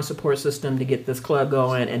had a strong support system to get this club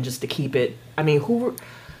going and just to keep it. I mean, who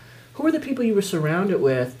were the people you were surrounded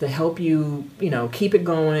with to help you, keep it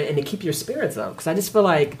going and to keep your spirits up? Because I just feel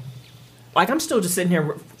like I'm still just sitting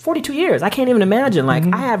here 42 years. I can't even imagine. Like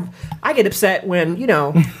I get upset when,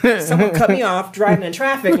 someone cut me off driving in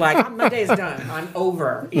traffic. Like my day's done. I'm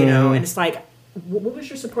over, And it's like, what was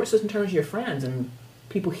your support system in terms of your friends and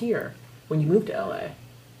people here when you moved to LA?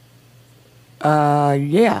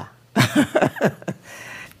 Yeah.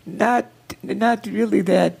 Not really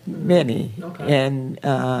that many. Okay. And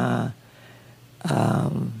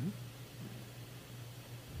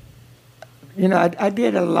I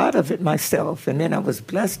did a lot of it myself, and then I was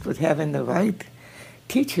blessed with having the right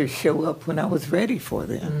teachers show up when I was ready for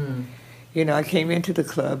them. I came into the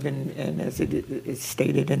club, and as it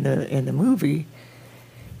stated in the movie,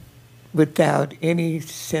 without any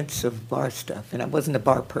sense of bar stuff, and I wasn't a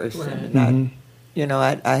bar person. Right. And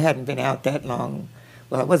I hadn't been out that long.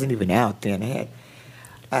 Well, I wasn't even out then.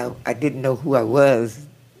 I didn't know who I was.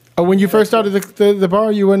 Oh, when you first started the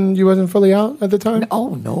bar, you wasn't fully out at the time?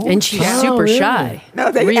 Oh no! And she's Oh, super really? shy.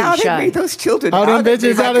 No, they really outed shy. me. Those children Oh, them outed me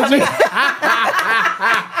bitches by out of coming- jail.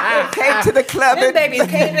 came to the club. Them and- babies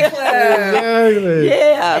came to the club. Exactly.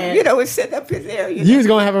 Yeah, it's set up in there. You was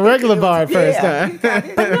gonna have a regular bar at first, huh?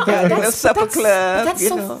 Little supper club. That's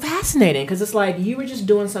so fascinating because it's like you were just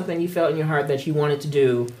doing something you felt in your heart that you wanted to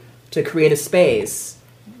do to create a space.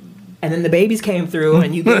 And then the babies came through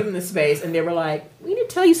and you gave them the space and they were like, we need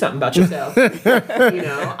to tell you something about yourself.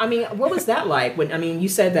 I mean, what was that like? You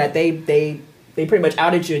said that they pretty much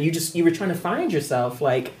outed you and you were trying to find yourself.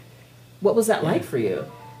 Like, what was that like for you?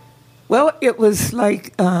 Well, it was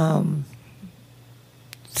like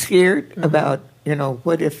scared about,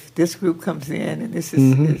 what if this group comes in and this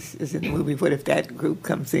is in the movie, what if that group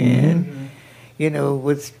comes in?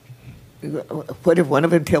 What if one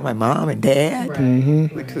of them tell my mom and dad?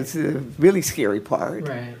 Right. Which was a really scary part.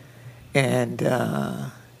 Right. And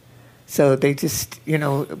so they just,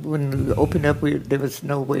 when we opened up, there was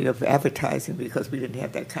no way of advertising because we didn't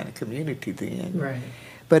have that kind of community then. Right.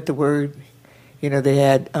 But the word, they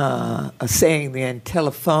had a saying then,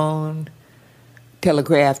 telephone,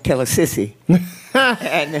 telegraph, telesissy.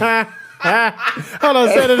 And Hold on,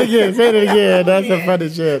 say it again. That's some funny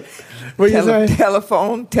shit. What you say?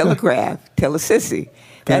 telephone, telegraph, telesissy.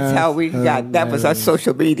 That's how we got, that was our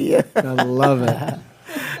social media. I love it.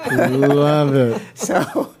 Love it.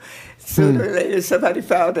 So sooner or later, somebody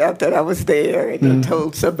found out that I was there, and they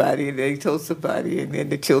told somebody, and then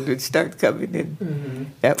the children start coming,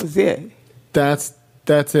 and that was it. That's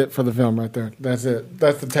it for the film right there. That's it.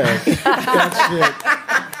 That's the tag. That's it.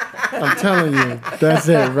 I'm telling you, that's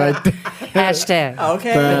it right there. Hashtag.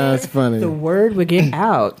 Okay. That's funny. The word would get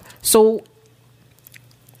out. So,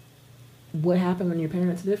 what happened when your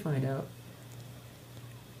parents did find out?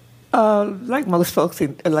 Like most folks,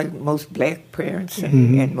 like most black parents,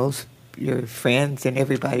 and most your friends and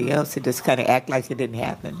everybody else, it just kind of act like it didn't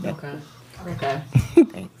happen. Okay.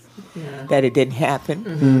 Thanks. Yeah. That it didn't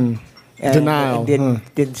happen. And Denial,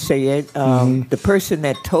 didn't say it. The person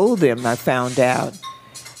that told them, I found out,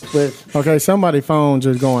 was Okay, somebody phone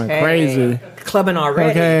just going crazy. Clubbing already.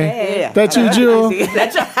 Okay. Hey. That you, Jewel?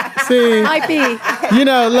 See, Might be.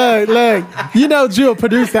 look. Jewel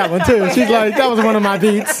produced that one too. She's like, that was one of my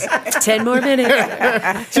beats. 10 more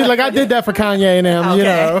minutes. She's like, I did that for Kanye and them, I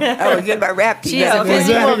was getting my rap She's a together.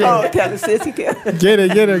 busy woman. Oh, tell the sissy. Get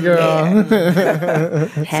it, girl.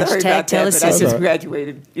 Sorry Hashtag about tell that, us but I sister. just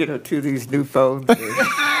graduated, to these new phones, and,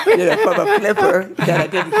 from a flipper that I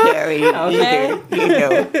didn't carry either,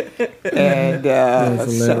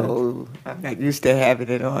 and so I'm not used to having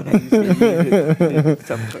it on. I used to use it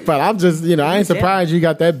someplace. But I'm just, I ain't surprised you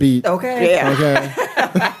got that beat. Okay. Yeah,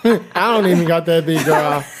 Okay. I don't even got that beat,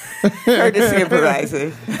 girl. courtesy of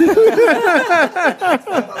Verizon.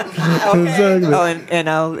 Exactly. Oh, and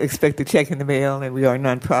I'll expect a check in the mail, and we are a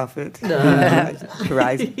nonprofit.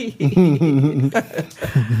 Verizon.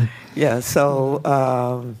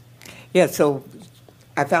 So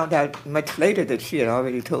I found out much later that she had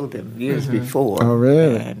already told them years before. Oh,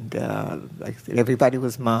 really? And like I said, everybody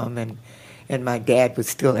was mum, and my dad was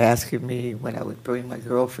still asking me when I would bring my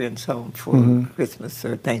girlfriends home for Christmas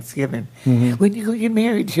or Thanksgiving, when you go get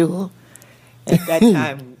married, Jewel? At that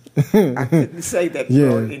time, I couldn't say that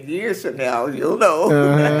in years from now, you'll know,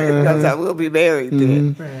 because I will be married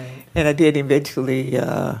then. Right. And I did eventually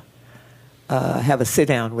have a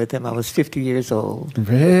sit-down with him. I was 50 years old.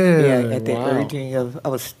 Really? Yeah, at the Wow. urging of, I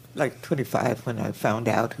was like 25 when I found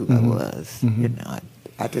out who I was. You know,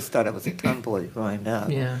 I just thought I was a tomboy growing up.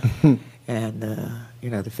 Yeah. And, you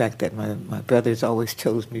know, the fact that my brothers always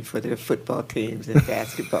chose me for their football teams and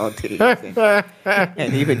basketball teams.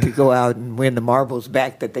 And even to go out and win the marbles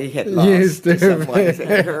back that they had lost to someone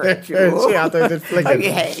that hurt you. She out there just flicking.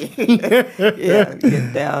 Yeah,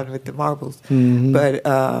 get down with the marbles. But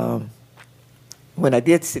when I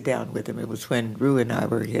did sit down with him, it was when Rue and I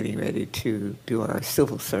were getting ready to do our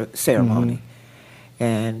civil ceremony.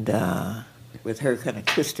 And with her kind of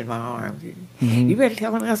twisting my arm. You better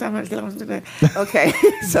tell him else I'm going to tell him that. Okay,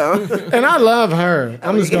 so. And I love her.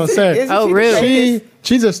 I'm just going to say. Oh, really?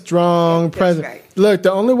 She's a strong president. right. Look,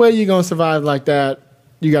 the only way you're going to survive like that,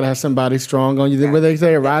 you got to have somebody strong on you. Where they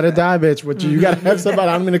say, ride or die, bitch. But you got to have somebody,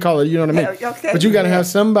 I'm going to call it, you know what I mean? Okay. But you got to have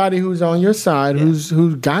somebody who's on your side,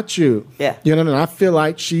 who got you. Yeah. You know what I mean? I feel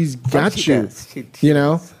like she's got she you. does. She You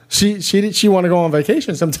know? She want to go on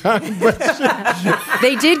vacation sometime, but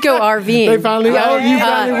They did go RVing. they finally, you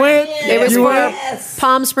finally went. It was You for went?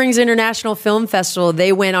 Palm Springs International Film Festival.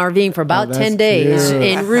 They went RVing for about that's 10 days cute.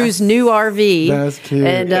 in Rue's new RV. That's cute.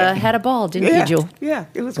 And had a ball, didn't you, Jewel? Yeah,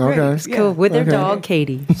 it was great. Okay. Yeah. Cool. With their Okay. dog,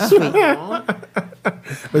 Katie. Sweet.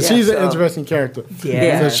 But she's an so- interesting character.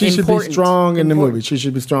 Yeah. So she should be Important. strong in the movie. She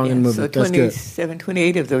should be strong in the movie. So That's good. 27,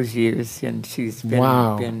 28 of those years, and she's been,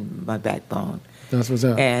 Wow. been my backbone. That's what's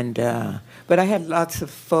up. And but I had lots of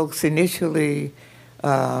folks initially.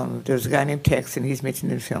 There's a guy named Tex, and he's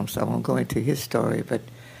mentioned in the film, so I won't go into his story. But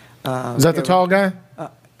Is that the tall guy?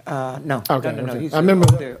 No, Okay. no. okay. He's I remember.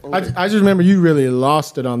 older. I just remember you really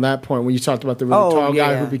lost it on that point when you talked about the really Oh, tall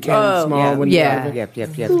guy yeah. who became Oh, small when you yeah. got it.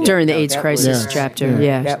 Yep. During the No, AIDS that crisis was- chapter. Yeah.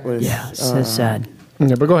 Yeah. That was So sad.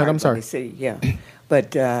 Yeah, but go ahead. I'm Let sorry. me see, yeah.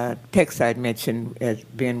 But Tex I'd mentioned as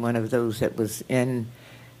being one of those that was in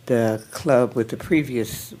the club with the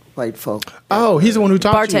previous white folk. Oh, he's the one who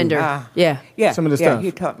taught Bartender. you Yeah. some of the stuff.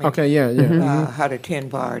 He taught me. Okay, yeah. How to tend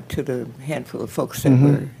bar to the handful of folks that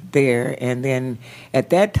were there. And then at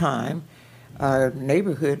that time, our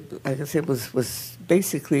neighborhood, like I said, was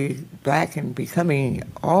basically black and becoming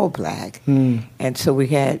all black. And so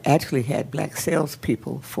we actually had black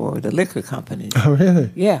salespeople for the liquor companies. Oh,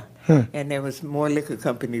 really? Yeah. And there was more liquor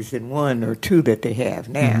companies than one or two that they have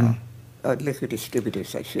now. Liquor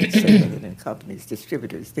distributors, I should say, rather than companies,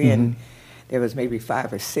 distributors. Then there was maybe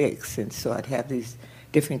 5 or 6. And so I'd have these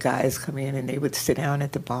different guys come in, and they would sit down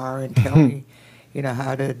at the bar and tell me, you know,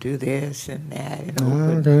 how to do this and that. And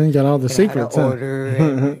open, Okay, you got all the you know, secrets. how to huh? order,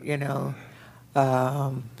 and, you know.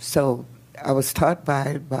 So I was taught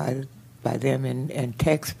by them and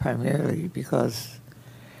Tex primarily because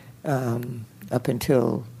up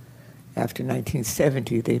until after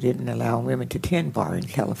 1970, they didn't allow women to tend bar in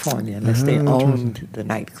California unless they owned the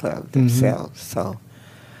nightclub themselves. So,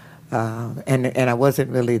 and I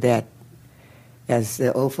wasn't really that, as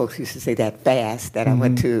the old folks used to say, that fast that I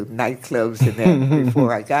went to nightclubs and then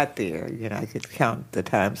before I got there, you know, I could count the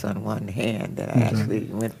times on one hand that I actually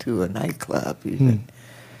went to a nightclub even.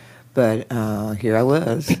 But here I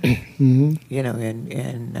was, you know,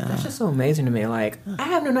 and That's just so amazing to me. Like, I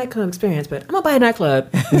have no nightclub experience, but I'm gonna buy a nightclub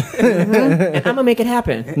and I'm gonna make it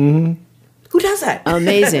happen. Who does that?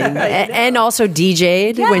 Amazing. And also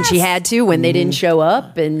DJ'd when she had to, when they didn't show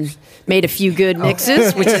up, and made a few good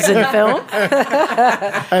mixes, which is in the film.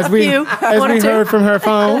 As we few. One or two. heard from her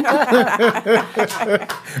phone.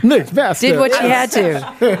 Nick Vasta. Did what she had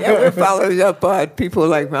to. yeah, we're following up on people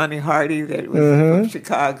like Ronnie Hardy that was from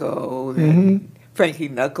Chicago and Frankie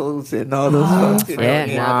Knuckles and all those folks. You know, Yeah.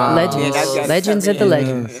 and, Wow. Legends. and I've got Legends some of the in,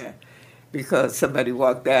 legends. yeah, because somebody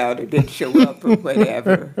walked out or didn't show up or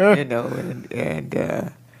whatever, you know, and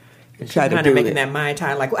try to Kind do of making it. that mind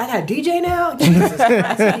time. Like, well, I got a DJ now. Jesus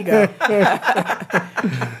Christ, there you go.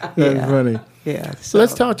 That's funny. Yeah. So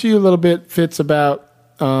let's talk to you a little bit, Fitz, about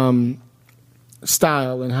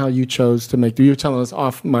style and how you chose to make. You were telling us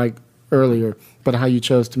off mic earlier, but how you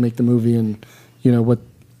chose to make the movie, and you know what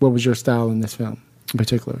was your style in this film in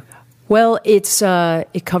particular? Well, it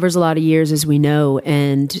covers a lot of years, as we know,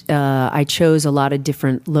 and I chose a lot of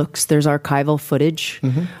different looks. There's archival footage,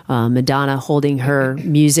 Madonna holding her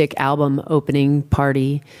music album opening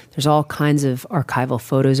party. There's all kinds of archival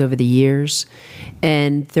photos over the years,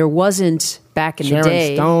 and there wasn't back in Sharon the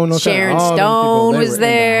day. Stone, okay, Sharon all them people, Stone they was were in the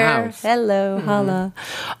there. house. Hello, holla.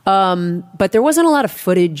 But there wasn't a lot of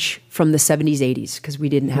footage from the 70s, 80s because we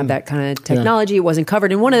didn't have that kind of technology. It wasn't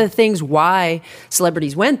covered. And one of the things why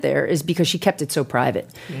celebrities went there is because she kept it so private.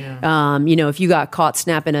 Yeah. If you got caught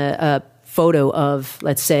snapping a photo of,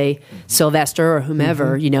 let's say, Sylvester or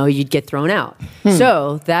whomever, you'd get thrown out.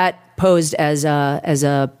 So that posed as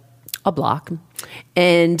a block.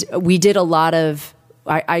 And we did a lot of...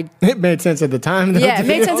 It made sense at the time. Yeah, it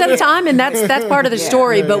made sense at the time, and that's part of the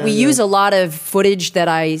story. But we use a lot of footage that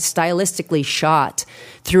I stylistically shot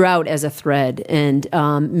throughout as a thread, and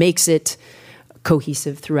makes it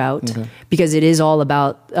cohesive throughout because it is all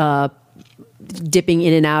about dipping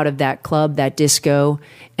in and out of that club, that disco,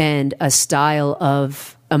 and a style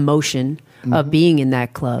of emotion of being in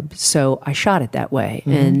that club. So I shot it that way,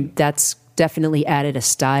 and that's definitely added a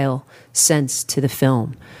style sense to the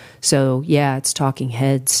film. So yeah, it's talking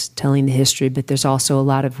heads, telling the history, but there's also a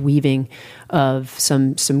lot of weaving of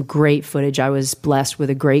some great footage. I was blessed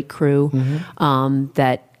with a great crew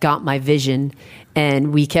that got my vision,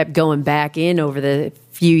 and we kept going back in over the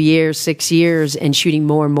few years, 6 years, and shooting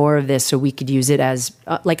more and more of this so we could use it as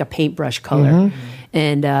like a paintbrush color,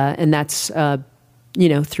 and that's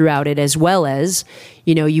throughout it, as well as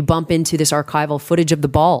you bump into this archival footage of the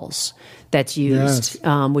balls that's used,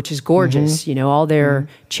 which is gorgeous. All their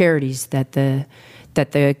charities that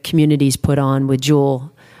the communities put on with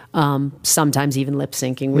Jewel, sometimes even lip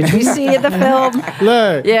syncing, which we see in the film.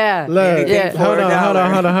 Look, Yeah. look. Yeah. Hold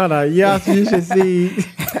on. Yes, you should see.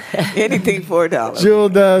 Anything for $1. Jewel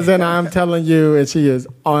does, and I'm telling you, and she is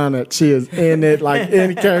on it. She is in it, like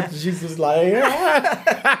in character. She's just like,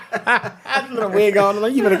 I put a wig on. I'm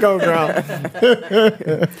like, you better go, girl.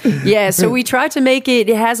 Yeah, so we tried to make it.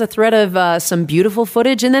 It has a thread of some beautiful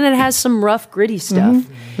footage, and then it has some rough, gritty stuff.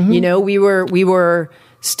 We were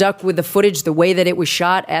stuck with the footage the way that it was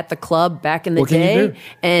shot at the club back in the day,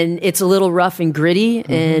 and it's a little rough and gritty,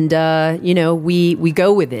 and we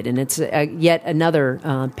go with it, and it's yet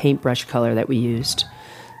another paintbrush color that we used.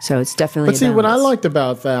 So it's definitely. But see, what I liked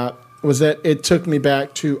about that was that it took me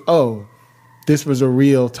back to this was a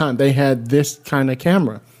real time. They had this kind of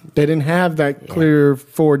camera. They didn't have that clear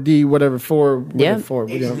 4D, whatever, whatever.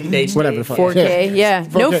 4K, yeah.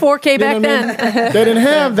 No 4K back then. They didn't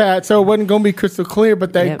have that, so it wasn't going to be crystal clear,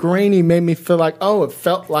 but that grainy made me feel like, it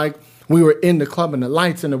felt like we were in the club and the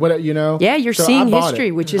lights and the whatever, Yeah, you're So seeing I bought history,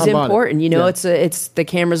 it. which is I bought important. it. It's the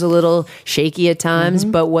camera's a little shaky at times,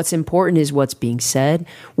 but what's important is what's being said,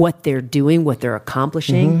 what they're doing, what they're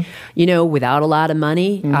accomplishing. Without a lot of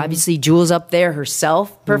money. Obviously, Jewel's up there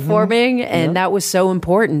herself performing, and that was so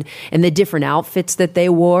important. And the different outfits that they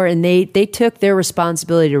wore, and they took their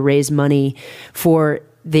responsibility to raise money for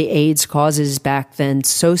the AIDS causes back then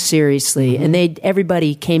so seriously, and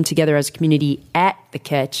everybody came together as a community at the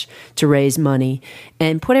Catch to raise money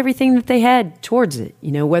and put everything that they had towards it.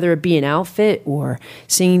 Whether it be an outfit or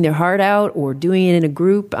singing their heart out or doing it in a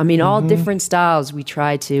group. I mean, all different styles we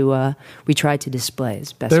tried to display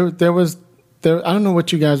as best. There was I don't know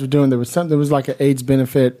what you guys were doing. There was like an AIDS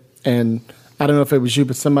benefit, and I don't know if it was you,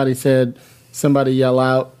 but somebody yell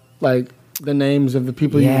out like the names of the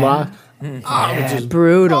people you lost. I was just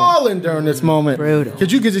brutal. Balling during this moment. Brutal.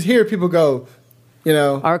 Because you could just hear people go,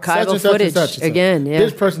 archival such footage and such. again. Yeah.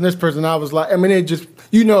 This person. I was like, it just,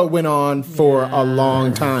 it went on for a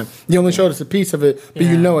long time. You only showed us a piece of it, but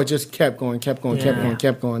it just kept going. You know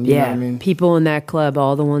what I mean? People in that club,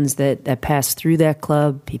 all the ones that passed through that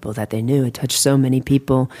club, people that they knew, it touched so many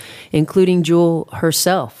people, including Jewel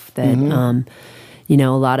herself. That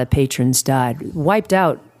a lot of patrons died, wiped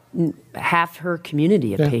out half her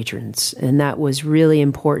community of patrons, and that was really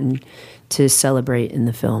important to celebrate in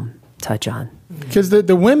the film. Touch on because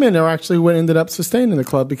the women are actually what ended up sustaining the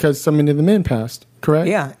club because so many of the men passed. Correct?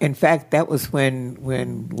 Yeah. In fact, that was when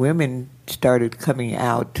women started coming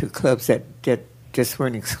out to clubs that just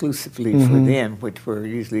weren't exclusively for them, which were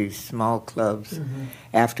usually small clubs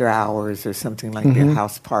after hours or something like their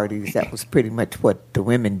house parties. That was pretty much what the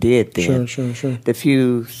women did then. Sure. The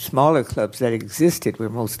few smaller clubs that existed were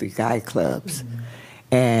mostly guy clubs.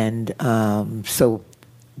 And so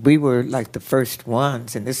we were like the first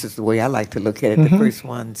ones, and this is the way I like to look at it, the first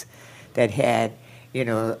ones that had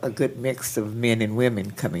a good mix of men and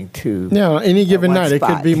women coming to any given night.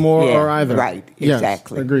 spot. It could be more or either. Right, yes,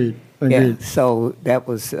 exactly. Agreed. Yeah, so that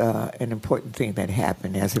was an important thing that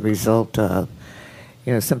happened as a result of,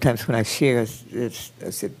 sometimes when I share, I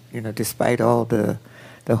said, despite all the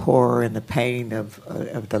horror and the pain of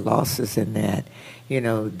the losses in that,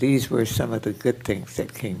 these were some of the good things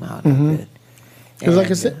that came out of it.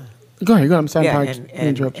 Because go ahead. I'm sorry.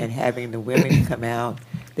 And having the women come out,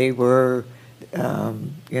 they were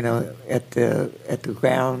you know, at the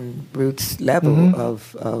ground roots level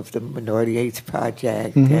of the Minority AIDS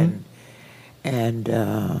Project, and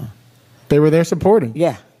They were there supporting.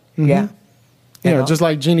 yeah. You You know, know? just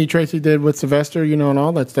like Jeannie Tracy did with Sylvester, you know, and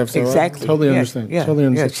all that stuff. So Exactly. I totally Yeah, understand. Yeah, Totally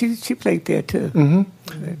understand. Yeah, she played there too.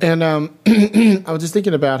 And I was just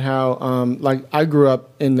thinking about how, like, I grew up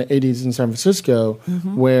in the 80s in San Francisco,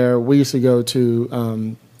 where we used to go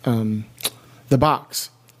to the Box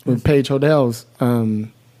with Paige Odell's. You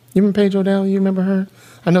remember Paige Odell? You remember her?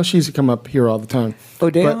 I know she used to come up here all the time.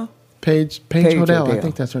 Odell? But Paige Odell, I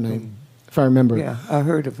think that's her name, if I remember. Yeah, I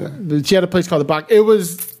heard of her. She had a place called the Box. It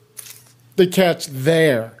was the Catch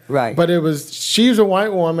there. Right. But she was a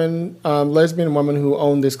white woman, lesbian woman who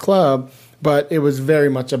owned this club, but it was very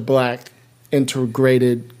much a black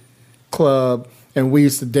integrated club, and we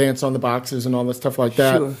used to dance on the boxes and all that stuff like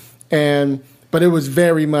that. Sure. But it was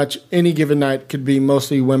very much, any given night could be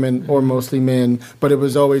mostly women or mostly men, but it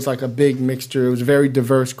was always like a big mixture. It was a very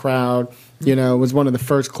diverse crowd. You know, it was one of the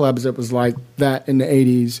first clubs that was like that in the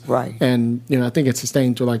 80s. Right. And, you know, I think it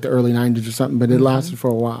sustained to like the early 90s or something, but it lasted for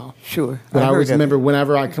a while. Sure. But I heard always of remember it.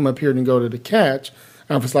 whenever I come up here and go to the Catch,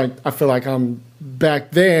 I was like, I feel like I'm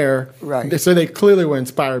back there. Right. So they clearly were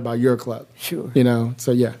inspired by your club. Sure. You know,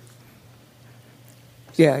 so yeah.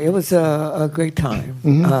 Yeah, it was a great time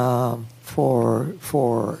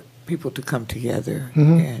for people to come together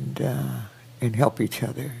and help each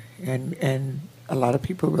other, and a lot of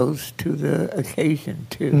people rose to the occasion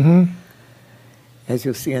too. As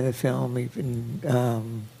you'll see in the film,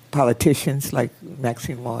 even politicians like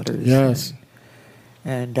Maxine Waters, Yes.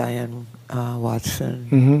 and Diane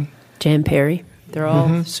Watson. Jan Perry. They're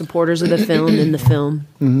all supporters of the film in the film.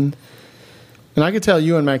 And I could tell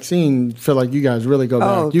you and Maxine feel like you guys really go back.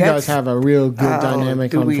 Oh, You guys that's- have a real good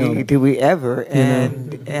dynamic on film. Do we ever?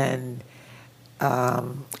 And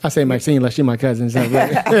I say Maxine like she's my cousin. So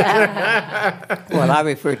well, I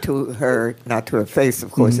refer to her, not to her face,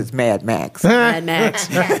 of course, as Mad Max. Mad Max.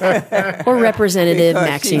 Or Representative Because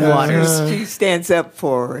Maxine she- Waters. She stands up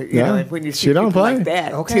for, you Yeah. know, and when you see She don't people play. like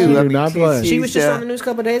that, Okay. too. She do not play. She was she's, just on the news a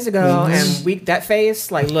couple of days ago, and that face,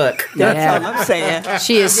 like, look. That's all I'm saying.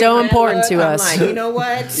 She is so important to I'm us. like, you know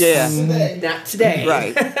what? Yeah. Not today.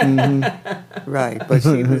 Right. Right. But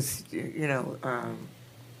she was, you know,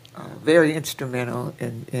 very instrumental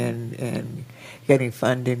in getting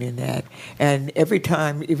funding in that. And every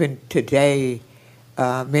time, even today,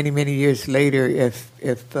 many years later, if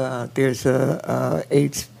there's a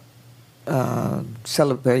AIDS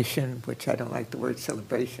celebration, which I don't like the word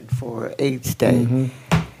celebration for AIDS Day.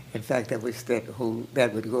 In fact, I wish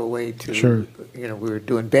that would go away to, Sure. you know, we were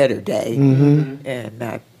doing Better Day and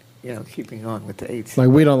not, you know, keeping on with the AIDS. like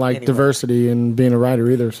we don't like Anyway. diversity and being a writer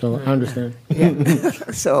either. So I understand. Yeah.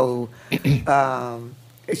 So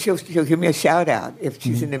she'll give me a shout out if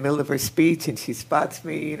she's in the middle of her speech and she spots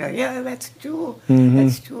me. You know, yeah, that's Jewel.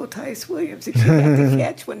 That's Jewel Tice Williams. And she got the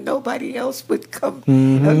catch when nobody else would come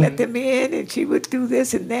let them in, and she would do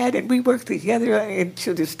this and that, and we work together. And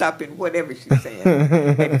she'll just stop in whatever she's saying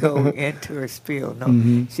and go into her spiel.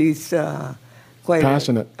 No, she's quite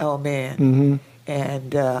Passionate. Oh man.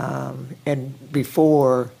 And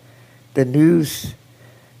before the news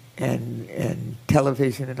and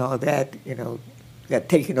television and all that, you know, got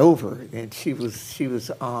taken over, and she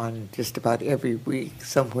was on just about every week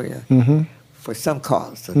somewhere for some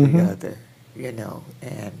cause or the other, you know,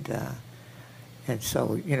 and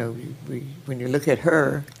so, you know, when you look at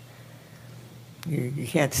her, you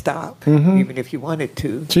can't stop, even if you wanted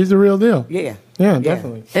to. She's the real deal. Yeah. Yeah,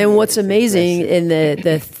 definitely. And what's amazing, and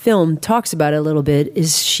the film talks about it a little bit,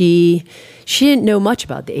 is she didn't know much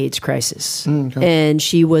about the AIDS crisis. And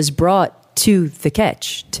she was brought to the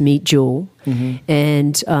Catch to meet Jewel.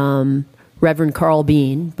 And Reverend Carl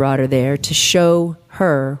Bean brought her there to show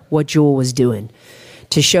her what Jewel was doing,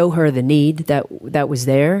 to show her the need that was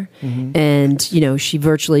there. And, you know, she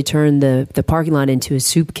virtually turned the parking lot into a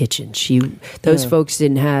soup kitchen. Those folks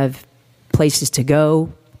didn't have places to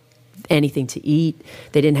go, anything to eat.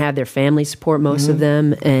 They didn't have their family support, most of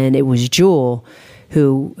them. And it was Jewel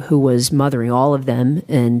who was mothering all of them,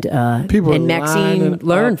 and People and were Maxine lining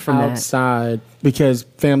learned up from that. outside because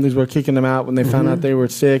families were kicking them out when they found out they were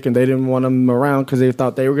sick, and they didn't want them around because they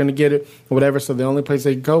thought they were going to get it or whatever. So the only place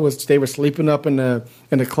they could go was they were sleeping up in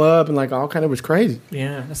the club, and like all kind of was crazy.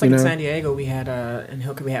 Yeah, that's like You in know? San Diego. We had in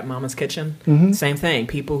Hilker, we had Mama's Kitchen. Same thing.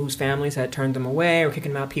 People whose families had turned them away or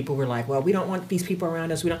kicking them out. People were like, "Well, we don't want these people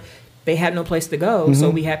around us. We don't." They had no place to go, so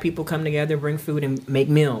we had people come together, bring food, and make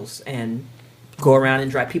meals, and go around and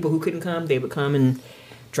drive. People who couldn't come, they would come and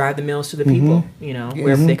drive the meals to the people. You know,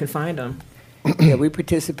 wherever they could find them. Yeah, we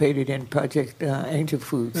participated in Project Angel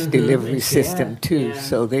Foods delivery system too. Yeah.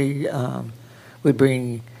 So they would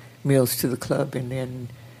bring meals to the club, and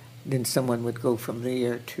then someone would go from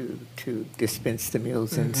there to dispense the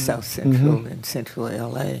meals in South Central and Central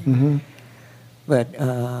LA. But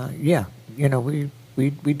yeah, you know, we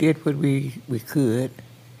did what we could,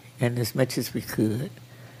 and as much as we could.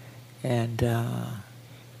 And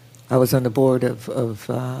I was on the board of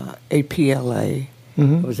APLA. I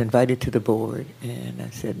was invited to the board, and I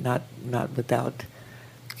said, not without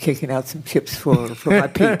kicking out some chips for my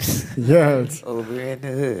peeps Yes. over in the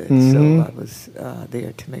hood. So I was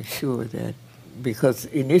there to make sure that, because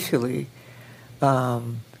initially,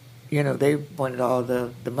 you know, they wanted all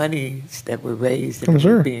the monies that were raised and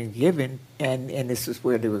Sure. were being given, and this is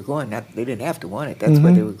where they were going. They didn't have to want it. That's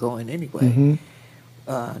where they were going anyway.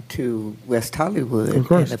 To West Hollywood, Of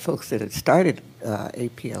course. and the folks that had started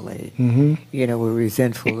APLA, you know, were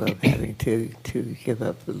resentful of having to give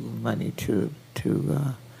up a little money to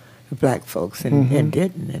black folks, and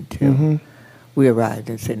didn't until we arrived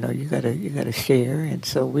and said, no, you gotta share. And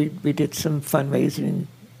so we did some fundraising.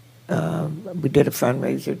 We did a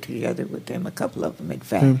fundraiser together with them, a couple of them, in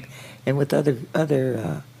fact, and with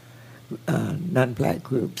other non-black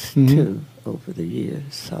groups too over the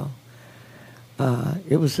years. So.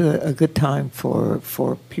 It was a good time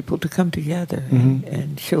for people to come together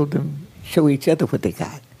and show each other what they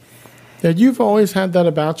got. Yeah, you've always had that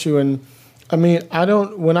about you, and I mean,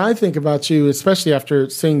 when I think about you, especially after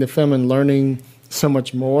seeing the film and learning so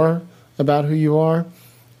much more about who you are,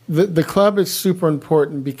 the club is super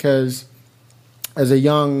important because as a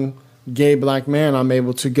young gay black man, I'm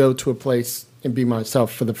able to go to a place and be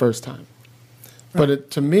myself for the first time.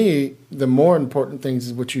 But to me, the more important things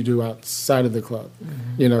is what you do outside of the club.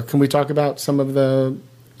 You know, can we talk about some of the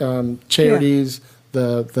charities,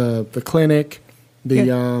 the clinic,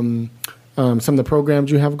 some of the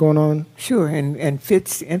programs you have going on? Sure, and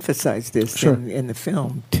Fitz emphasized this in the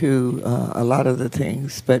film too. A lot of the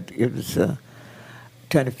things, but it was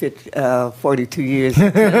trying to fit 42 years.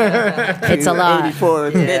 It's a lot.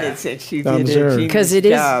 84 minutes, and she did sure. a Because it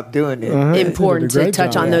genius is job doing it. important Did a to great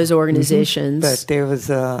touch job. on those organizations. But there was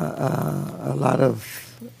a lot of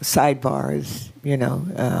sidebars, you know,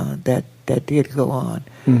 that did go on.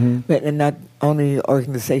 But and not only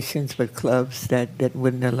organizations, but clubs that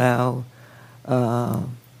wouldn't allow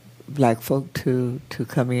black folk to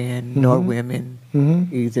come in, nor women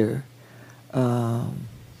either.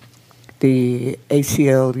 The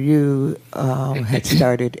ACLU had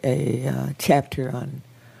started a chapter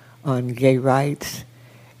on gay rights,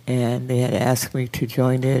 and they had asked me to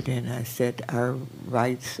join it, and I said our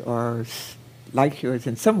rights are like yours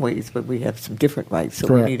in some ways, but we have some different rights, so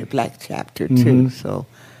Correct. we need a black chapter too. So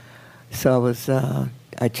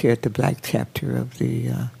I chaired the black chapter of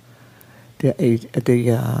the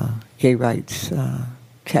gay rights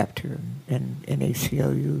chapter in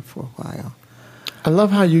ACLU for a while. I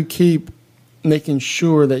love how you keep making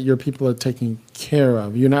sure that your people are taken care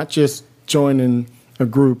of. You're not just joining a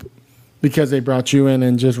group because they brought you in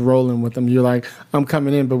and just rolling with them. You're like, I'm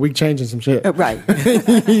coming in, but we changing some shit. Right.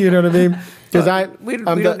 You know what I mean? Because we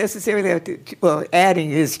don't necessarily have to. Well,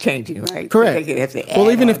 adding is changing, right? Correct. They have to Well,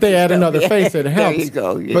 add even on if they to add stuff. another face, it helps. There you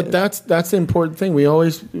go. Yes. But that's the important thing. We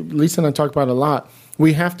always, Lisa and I talk about it a lot.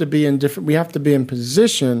 We have to be in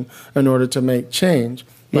position in order to make change.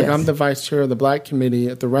 Like Yes. I'm the vice chair of the Black Committee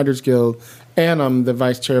at the Writers Guild, and I'm the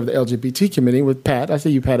vice chair of the LGBT Committee with Pat. I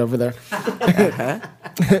see you, Pat, over there.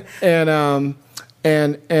 And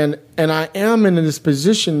I am in this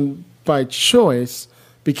position by choice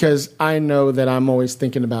because I know that I'm always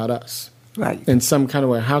thinking about us. Right. In some kind of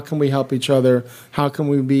way. How can we help each other? How can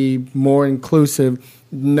we be more inclusive?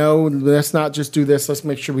 No, let's not just do this. Let's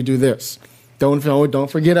make sure we do this. Don't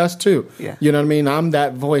forget us too. Yeah. You know what I mean? I'm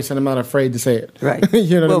that voice, and I'm not afraid to say it. Right.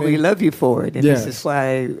 You know well, what I mean? we love you for it, and Yes. this is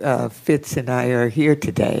why Fitz and I are here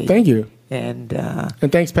today. Thank you. And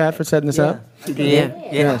thanks, Pat, for setting this up. she did.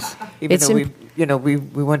 Yeah. Yes. Even It's though we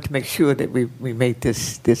want to make sure that we made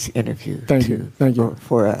this interview. Thank you. Thank you.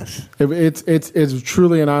 for us. It's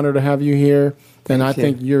truly an honor to have you here. And I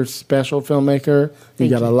think you're a special filmmaker. You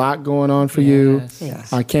got a lot going on for you.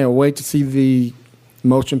 Yes. I can't wait to see the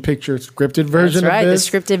motion picture scripted version That's right, of this.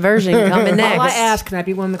 the scripted version coming next. All I ask, can I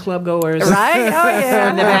be one of the club goers? Right? Oh, yeah.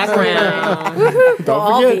 In the background.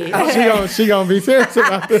 I'll be. She gonna be serious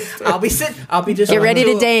about this. I'll be sitting. I'll be just Get ready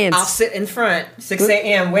to dance. I'll sit in front, 6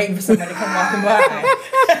 a.m. waiting for somebody to come walking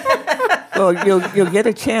by. Well, you'll get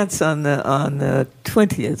a chance on the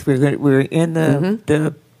 20th. We're in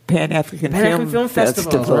the Pan African Film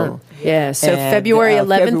Festival. Yeah, so And, February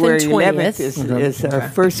 11th February and 20th. 11th is our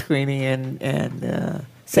first screening, and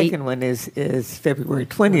Second one is February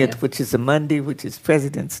 20th, which is a Monday, which is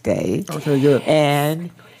President's Day. Okay, good. And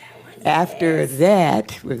after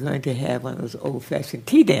that, we're going to have one of those old-fashioned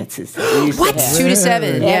tea dances. That we used to What? have 2 to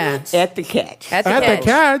 7, yeah. At the Catch. At the At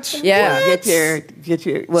catch. the catch. Yeah. Get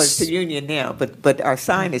your. Well, it's the Union now, but our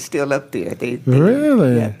sign is still up there. They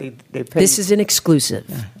Really? Yeah, they pay. This is an exclusive.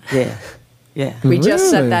 Yeah. We just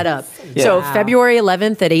set Really? that up. Yeah. So Wow. February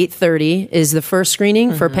 11th at 8:30 is the first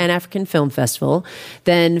screening for Pan African Film Festival.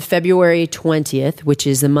 Then February 20th, which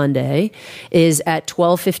is the Monday, is at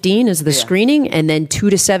 12:15 is the screening, and then 2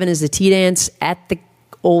 to 7 is the tea dance at the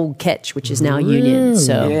Old Catch, which is now Union.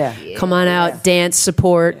 So Yeah. come on out, dance,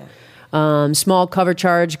 support. Small cover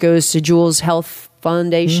charge goes to Jules Health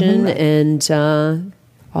Foundation, and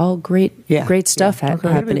all great stuff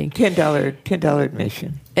happening. $10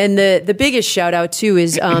 admission. And the biggest shout out too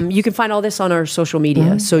is you can find all this on our social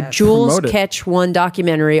media. So Jules Promote it. Catch One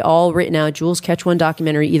documentary, all written out. Jules Catch One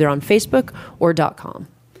documentary, either on Facebook or .com.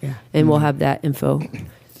 Yeah. And we'll have that info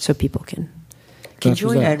so people can That's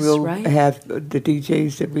join what's us. up. And we'll right? have the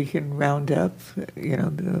DJs that we can round up,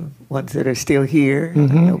 the ones that are still here,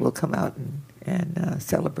 will come out and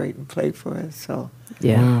celebrate and play for us. So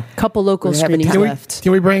Yeah, Wow. couple local We have a screenings time. left.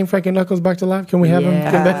 Can we bring Frankie Knuckles back to life? Can we have him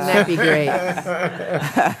come back? That'd be great.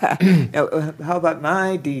 now, how about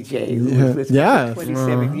my DJ who Yeah. was with me Yes. for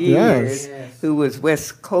 27 Yes. years, who was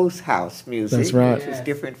West Coast house music, That's right. which is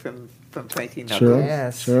different from Frankie Knuckles. Sure,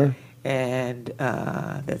 Yes. sure. And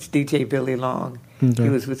that's DJ Billy Long. Okay. He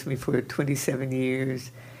was with me for 27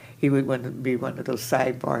 years. He would want to be one of those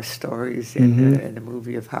sidebar stories in the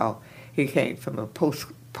movie of how he came from a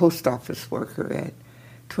post office worker at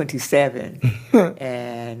 27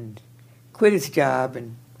 and quit his job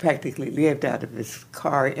and practically lived out of his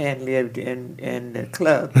car and lived in the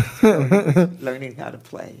club, so he was learning how to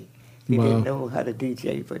play. He Wow. didn't know how to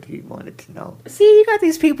DJ, but he wanted to know. See, you got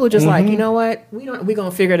these people just like, you know what? We're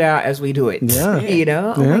gonna figure it out as we do it. Yeah. You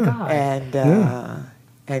know? Oh Yeah. my God.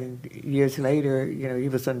 And years later, he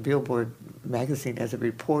was on Billboard magazine as a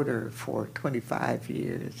reporter for 25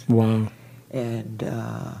 years. Wow. And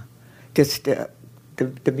just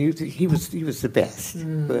the music, he was the best,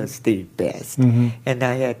 was the best. And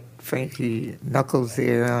I had Frankie Knuckles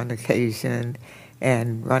there on occasion,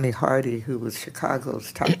 and Ronnie Hardy, who was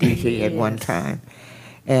Chicago's top DJ at one time.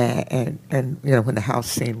 And when the house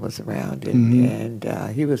scene was around, and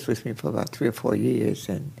he was with me for about 3 or 4 years,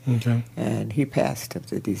 and he passed of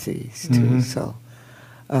the disease too. So,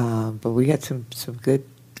 but we had some good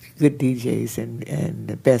DJs and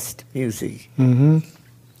the best music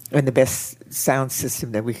and the best sound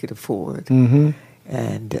system that we could afford,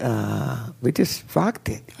 and we just rocked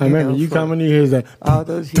it. I remember you for coming, you hear that. all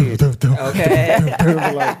those years. Okay.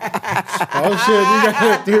 Like, oh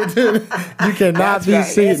shit, you cannot That's be right.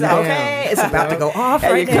 seen. It's okay. It's about to go off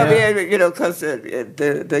And right you come now. in, because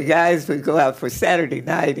the guys would go out for Saturday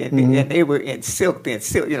night, and they were in silk then.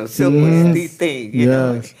 Silk was the thing. You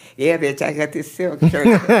know, Yes. yeah, bitch, I got this silk shirt.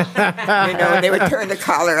 And they would turn the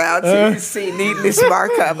collar out so you could see needless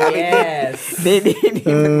markup. I mean, Yes. they didn't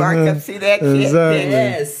even mark up. See that shit? Exactly.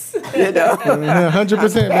 Yes.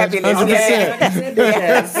 100%. Fabulous. 100%.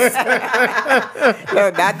 Yes. No,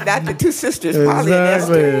 not the two sisters, Polly and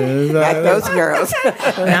Esther. Not those girls.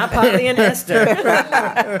 Not Polly and Esther.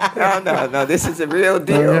 No. This is a real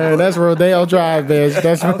deal. Okay, that's Rodeo Drive, bitch.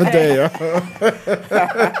 That's Rodeo.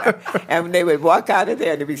 And when they would walk out of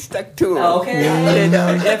there, they'd be stuck to them. Okay.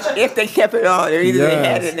 If they kept it on, or either they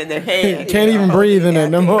had Yes. it in their hand. Can't even breathe in it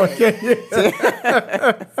no more.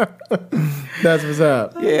 That's what's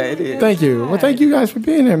up. Yeah, it is. Thank you. Well, thank you guys for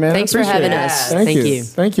being here, man. I Thanks for appreciate having it. us. Thank Thank you. you.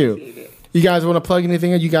 Thank you. You guys want to plug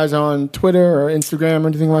anything? Are you guys on Twitter or Instagram or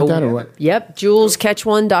anything like that, or what? Yep, Jules Catch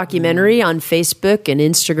One documentary on Facebook and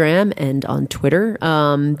Instagram and on Twitter.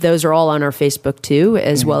 Those are all on our Facebook too,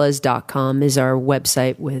 as well as .com is our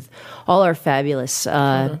website with all our fabulous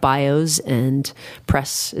bios, and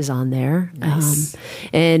press is on there.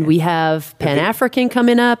 And we have Pan African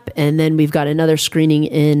coming up, and then we've got another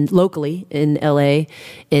screening locally in LA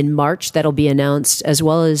in March that'll be announced, as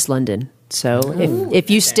well as London. So if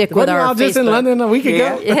you stick with Wasn't our y'all just in Facebook- London a week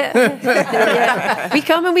ago? yeah. We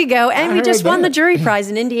come and we go, and we just won the jury prize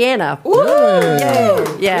in Indiana. Woo!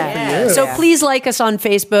 Yeah. So please like us on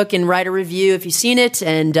Facebook and write a review if you've seen it,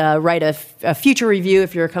 and write a future review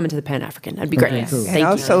if you're coming to the Pan African. That'd be great. Okay, cool. And Thank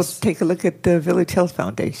also you. take a look at the Village Health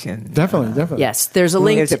Foundation. Definitely. Yes, there's a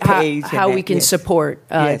link There's a to page how and we that, can yes. support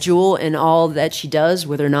Yes. Jewel and all that she does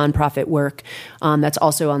with her nonprofit work. That's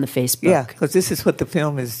also on the Facebook. Yeah, because this is what the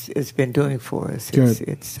film has been doing for us. Good.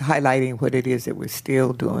 It's highlighting what it is that we're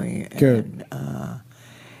still doing. Good.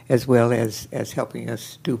 And as well as helping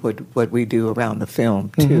us do what we do around the film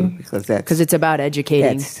too, because it's about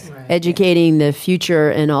educating, Right. educating the future,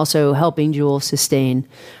 and also helping Jewel sustain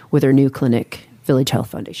with her new clinic, Village Health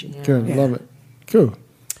Foundation. Good, love it. Cool.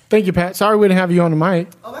 Thank you, Pat. Sorry we didn't have you on the mic.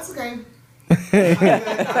 Oh, that's okay.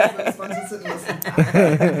 It's fun to sit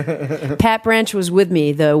and listen. Pat Branch was with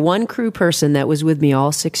me, the one crew person that was with me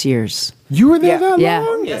all 6 years. You were there that Yeah,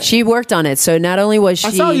 long? she worked on it. So not only was she,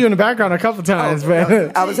 I saw you in the background a couple times,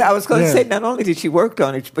 man. I was going to say not only did she work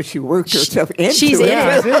on it, but she worked herself into she's in it.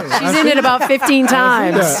 it. She's in it about 15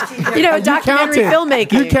 times. You know, documentary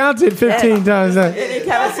filmmaking. You counted 15 times.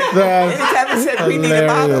 Anytime I said we need a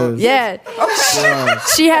model. Yeah.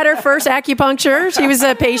 She had her first acupuncture. She was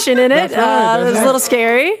a patient in it. That's right, It was a little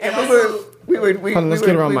scary. And we Hold on, let's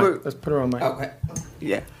get her on we mic. were- Let's put her on mic. Okay.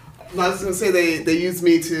 Yeah. No, I was going to say they used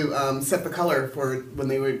me to set the color for when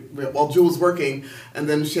they were while Jewel was working, and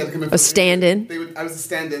then she had to come in. For A stand-in? I was a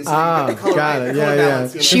stand-in. So Ah, you get the color got right, it. the color Yeah,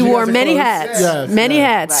 balance, yeah. you know? She She wore has a many close- hats, Yes, many yes.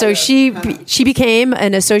 hats. So she became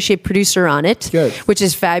an associate producer on it, Good. which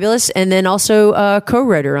is fabulous, and then also a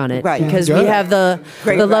co-writer on it, Right. because Good. we have the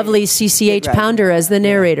Great lovely writing. CCH Great writing. Pounder as the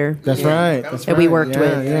narrator That's right. That's that we right. worked Yeah,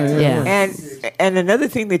 with. Yeah. And another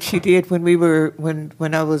thing that she did when we were when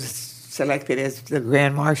I was selected as the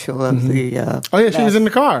Grand Marshal of the Oh yeah, she was in the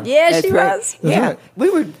car. Yeah, That's she right. was. Yeah, right.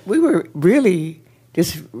 we were really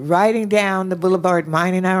just riding down the boulevard,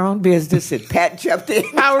 minding our own business, and Pat jumped in.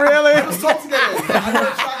 Oh really? I was told to get in. I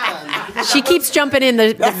rode shotgun. She keeps jumping in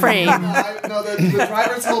the frame. The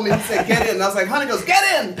driver told me, he said, get in. And I was like, honey, goes, get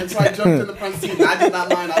in. And so I jumped in the front seat, and I did not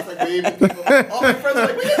mind. I was like, waving people. All my friends were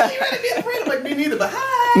like, we didn't know you ready to be afraid. I'm like, me neither, but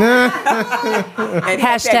hi. And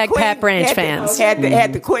had Hashtag that Pat Branch had the- fans.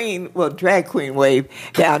 Had the queen, drag queen wave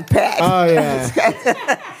down Pat. Oh yeah.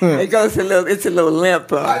 It's a little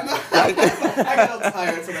limp. I got a little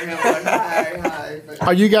tired, so they were like, hi. But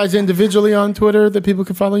Are you guys individually on Twitter that people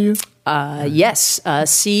can follow you? Yes,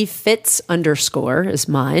 CFitz_ is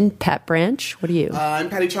mine. Pat Branch, what are you? I'm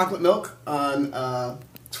Patty Chocolate Milk on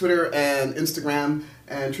Twitter and Instagram,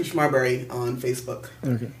 and Trish Marbury on Facebook.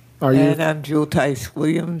 Okay. Are you? And I'm Jewel Tice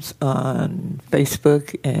Williams on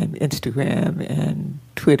Facebook and Instagram and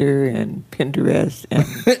Twitter and Pinterest. And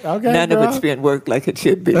Okay, none girl. of it's being worked like it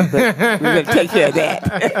should be, but we're going to take care of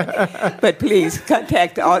that. But please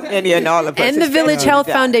contact any and all of us. And the Village especially Health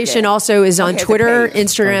the- Foundation yeah. also is on has a Twitter, page.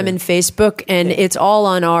 Instagram, and Facebook, and it's all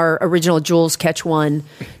on our original Jules Catch One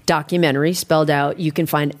documentary spelled out. You can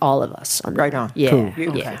find all of us on there. Right on. Yeah,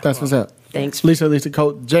 Cool. yeah. That's what's up. Thanks. Lisa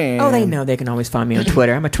Colt Jan. Oh, they know they can always find me on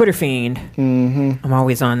Twitter. I'm a Twitter fiend. Mm-hmm. I'm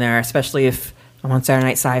always on there, especially if I'm on Saturday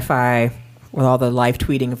Night Sci-Fi with all the live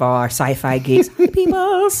tweeting of all our sci-fi geeks, hi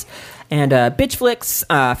peoples, and bitch flicks,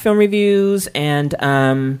 film reviews,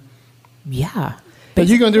 and yeah. But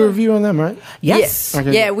you're gonna do a review on them, right? Yes.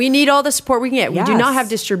 Okay. Yeah, we need all the support we can get. We do not Yes. have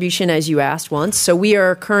distribution, as you asked once, so we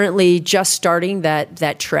are currently just starting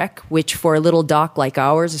that trek. Which, for a little doc like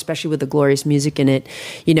ours, especially with the glorious music in it,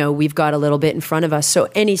 we've got a little bit in front of us. So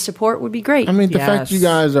any support would be great. I mean, the fact Yes. you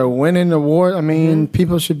guys are winning awards. I mean,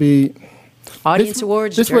 people should be. Audience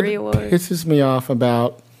awards, This jury what awards. pisses me off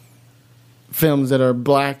about films that are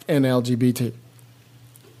black and LGBT.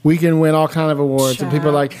 We can win all kind of awards, and people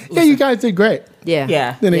are like, "Yeah, you guys did great." Yeah,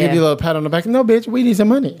 Yeah. Then they give Yeah. you a little pat on the back. No, bitch, we need some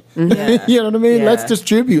money. Yeah. You know what I mean? Yeah. Let's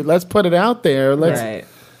distribute. Let's put it out there. Let's. Right.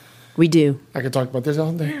 we do I could talk about this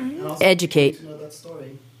all day. educate. You know that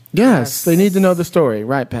story. Yes, they need to know the story,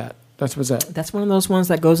 right, Pat? That's what's up. That's one of those ones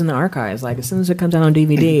that goes in the archives. Like, as soon as it comes out on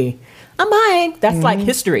DVD, I'm buying. That's like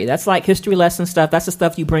history. That's like history lesson stuff. That's the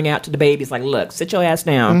stuff you bring out to the babies. Like, look, sit your ass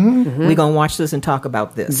down. We're going to watch this and talk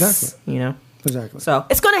about this. Exactly. Exactly. So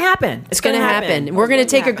it's going to happen. It's going to happen. We're going to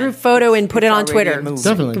take a group photo and put it on already Twitter. a movie.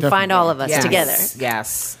 So Definitely, you can find definitely. all of us Yes. together.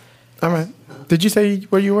 Yes. All right. Did you say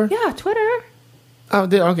where you were? Yeah, Twitter. Oh,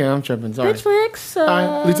 okay. I'm tripping. Sorry. Netflix.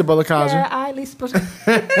 Hi, Lisa Bolakaja. Yeah, Lisa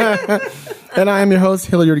Bolakaja. And I am your host,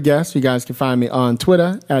 Hilliard Guest. You guys can find me on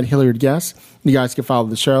Twitter at Hilliard Guest. You guys can follow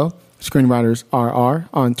the show, Screenwriters RR,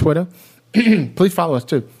 on Twitter. Please follow us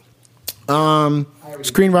too.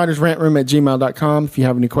 Screenwritersrantroom@gmail.com if you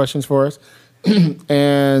have any questions for us.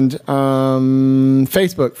 And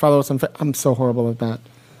Facebook. Follow us on I'm so horrible at that.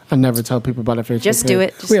 I never tell people about our Facebook Just page. do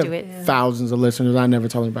it. Just we have do it. thousands of listeners. I never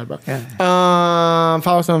tell anybody about it.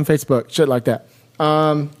 Follow us on Facebook. Shit like that.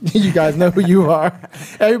 You guys know who you are.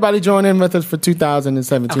 Everybody join in with us for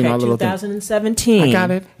 2017. Okay, our little thing. 2017. I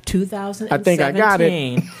got it. 2017. I think I got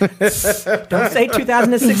it. Don't say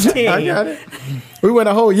 2016. I got it. We went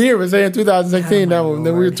a whole year with saying 2016. Then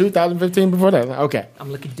we were 2015 before that. Okay.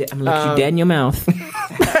 I'm looking you dead in your mouth.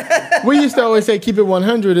 We used to always say keep it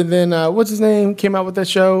 100, and then what's his name came out with that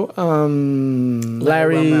show?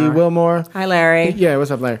 Larry Wilmore. Hi, Larry. Yeah,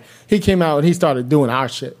 what's up, Larry? He came out and he started doing our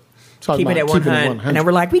shit. Keep it at 100. And then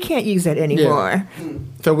we're like, we can't use that anymore. Yeah.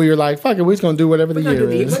 So we were like, fuck it, we're just going to do whatever the year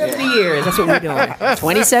is. Whatever the year is, that's what we're doing.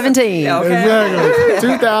 2017. Okay. Exactly.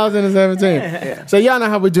 2017. So y'all know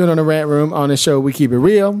how we do it on the Rant Room. On this show, we keep it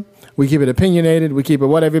real. We keep it opinionated. We keep it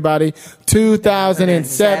what, everybody?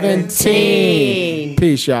 2017.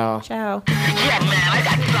 Peace, y'all. Ciao. Yeah, man, I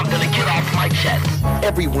got something to get off my chest.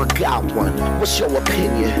 Everyone got one. What's your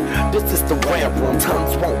opinion? This is the Rant Room.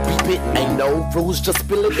 Tongues won't be bitten. Ain't no rules, just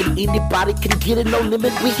spill it, and anybody can get it. No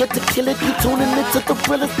limit. We here to kill it. You tuning into the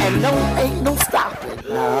thrillers, and no, ain't no stopping.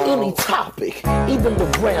 Any topic, even the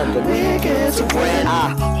random.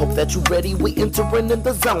 I hope that you ready. We entering in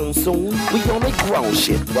the zone soon. We on a grown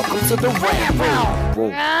shit. Welcome to the Rant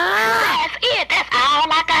Room. That's it. That's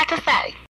all I got to say.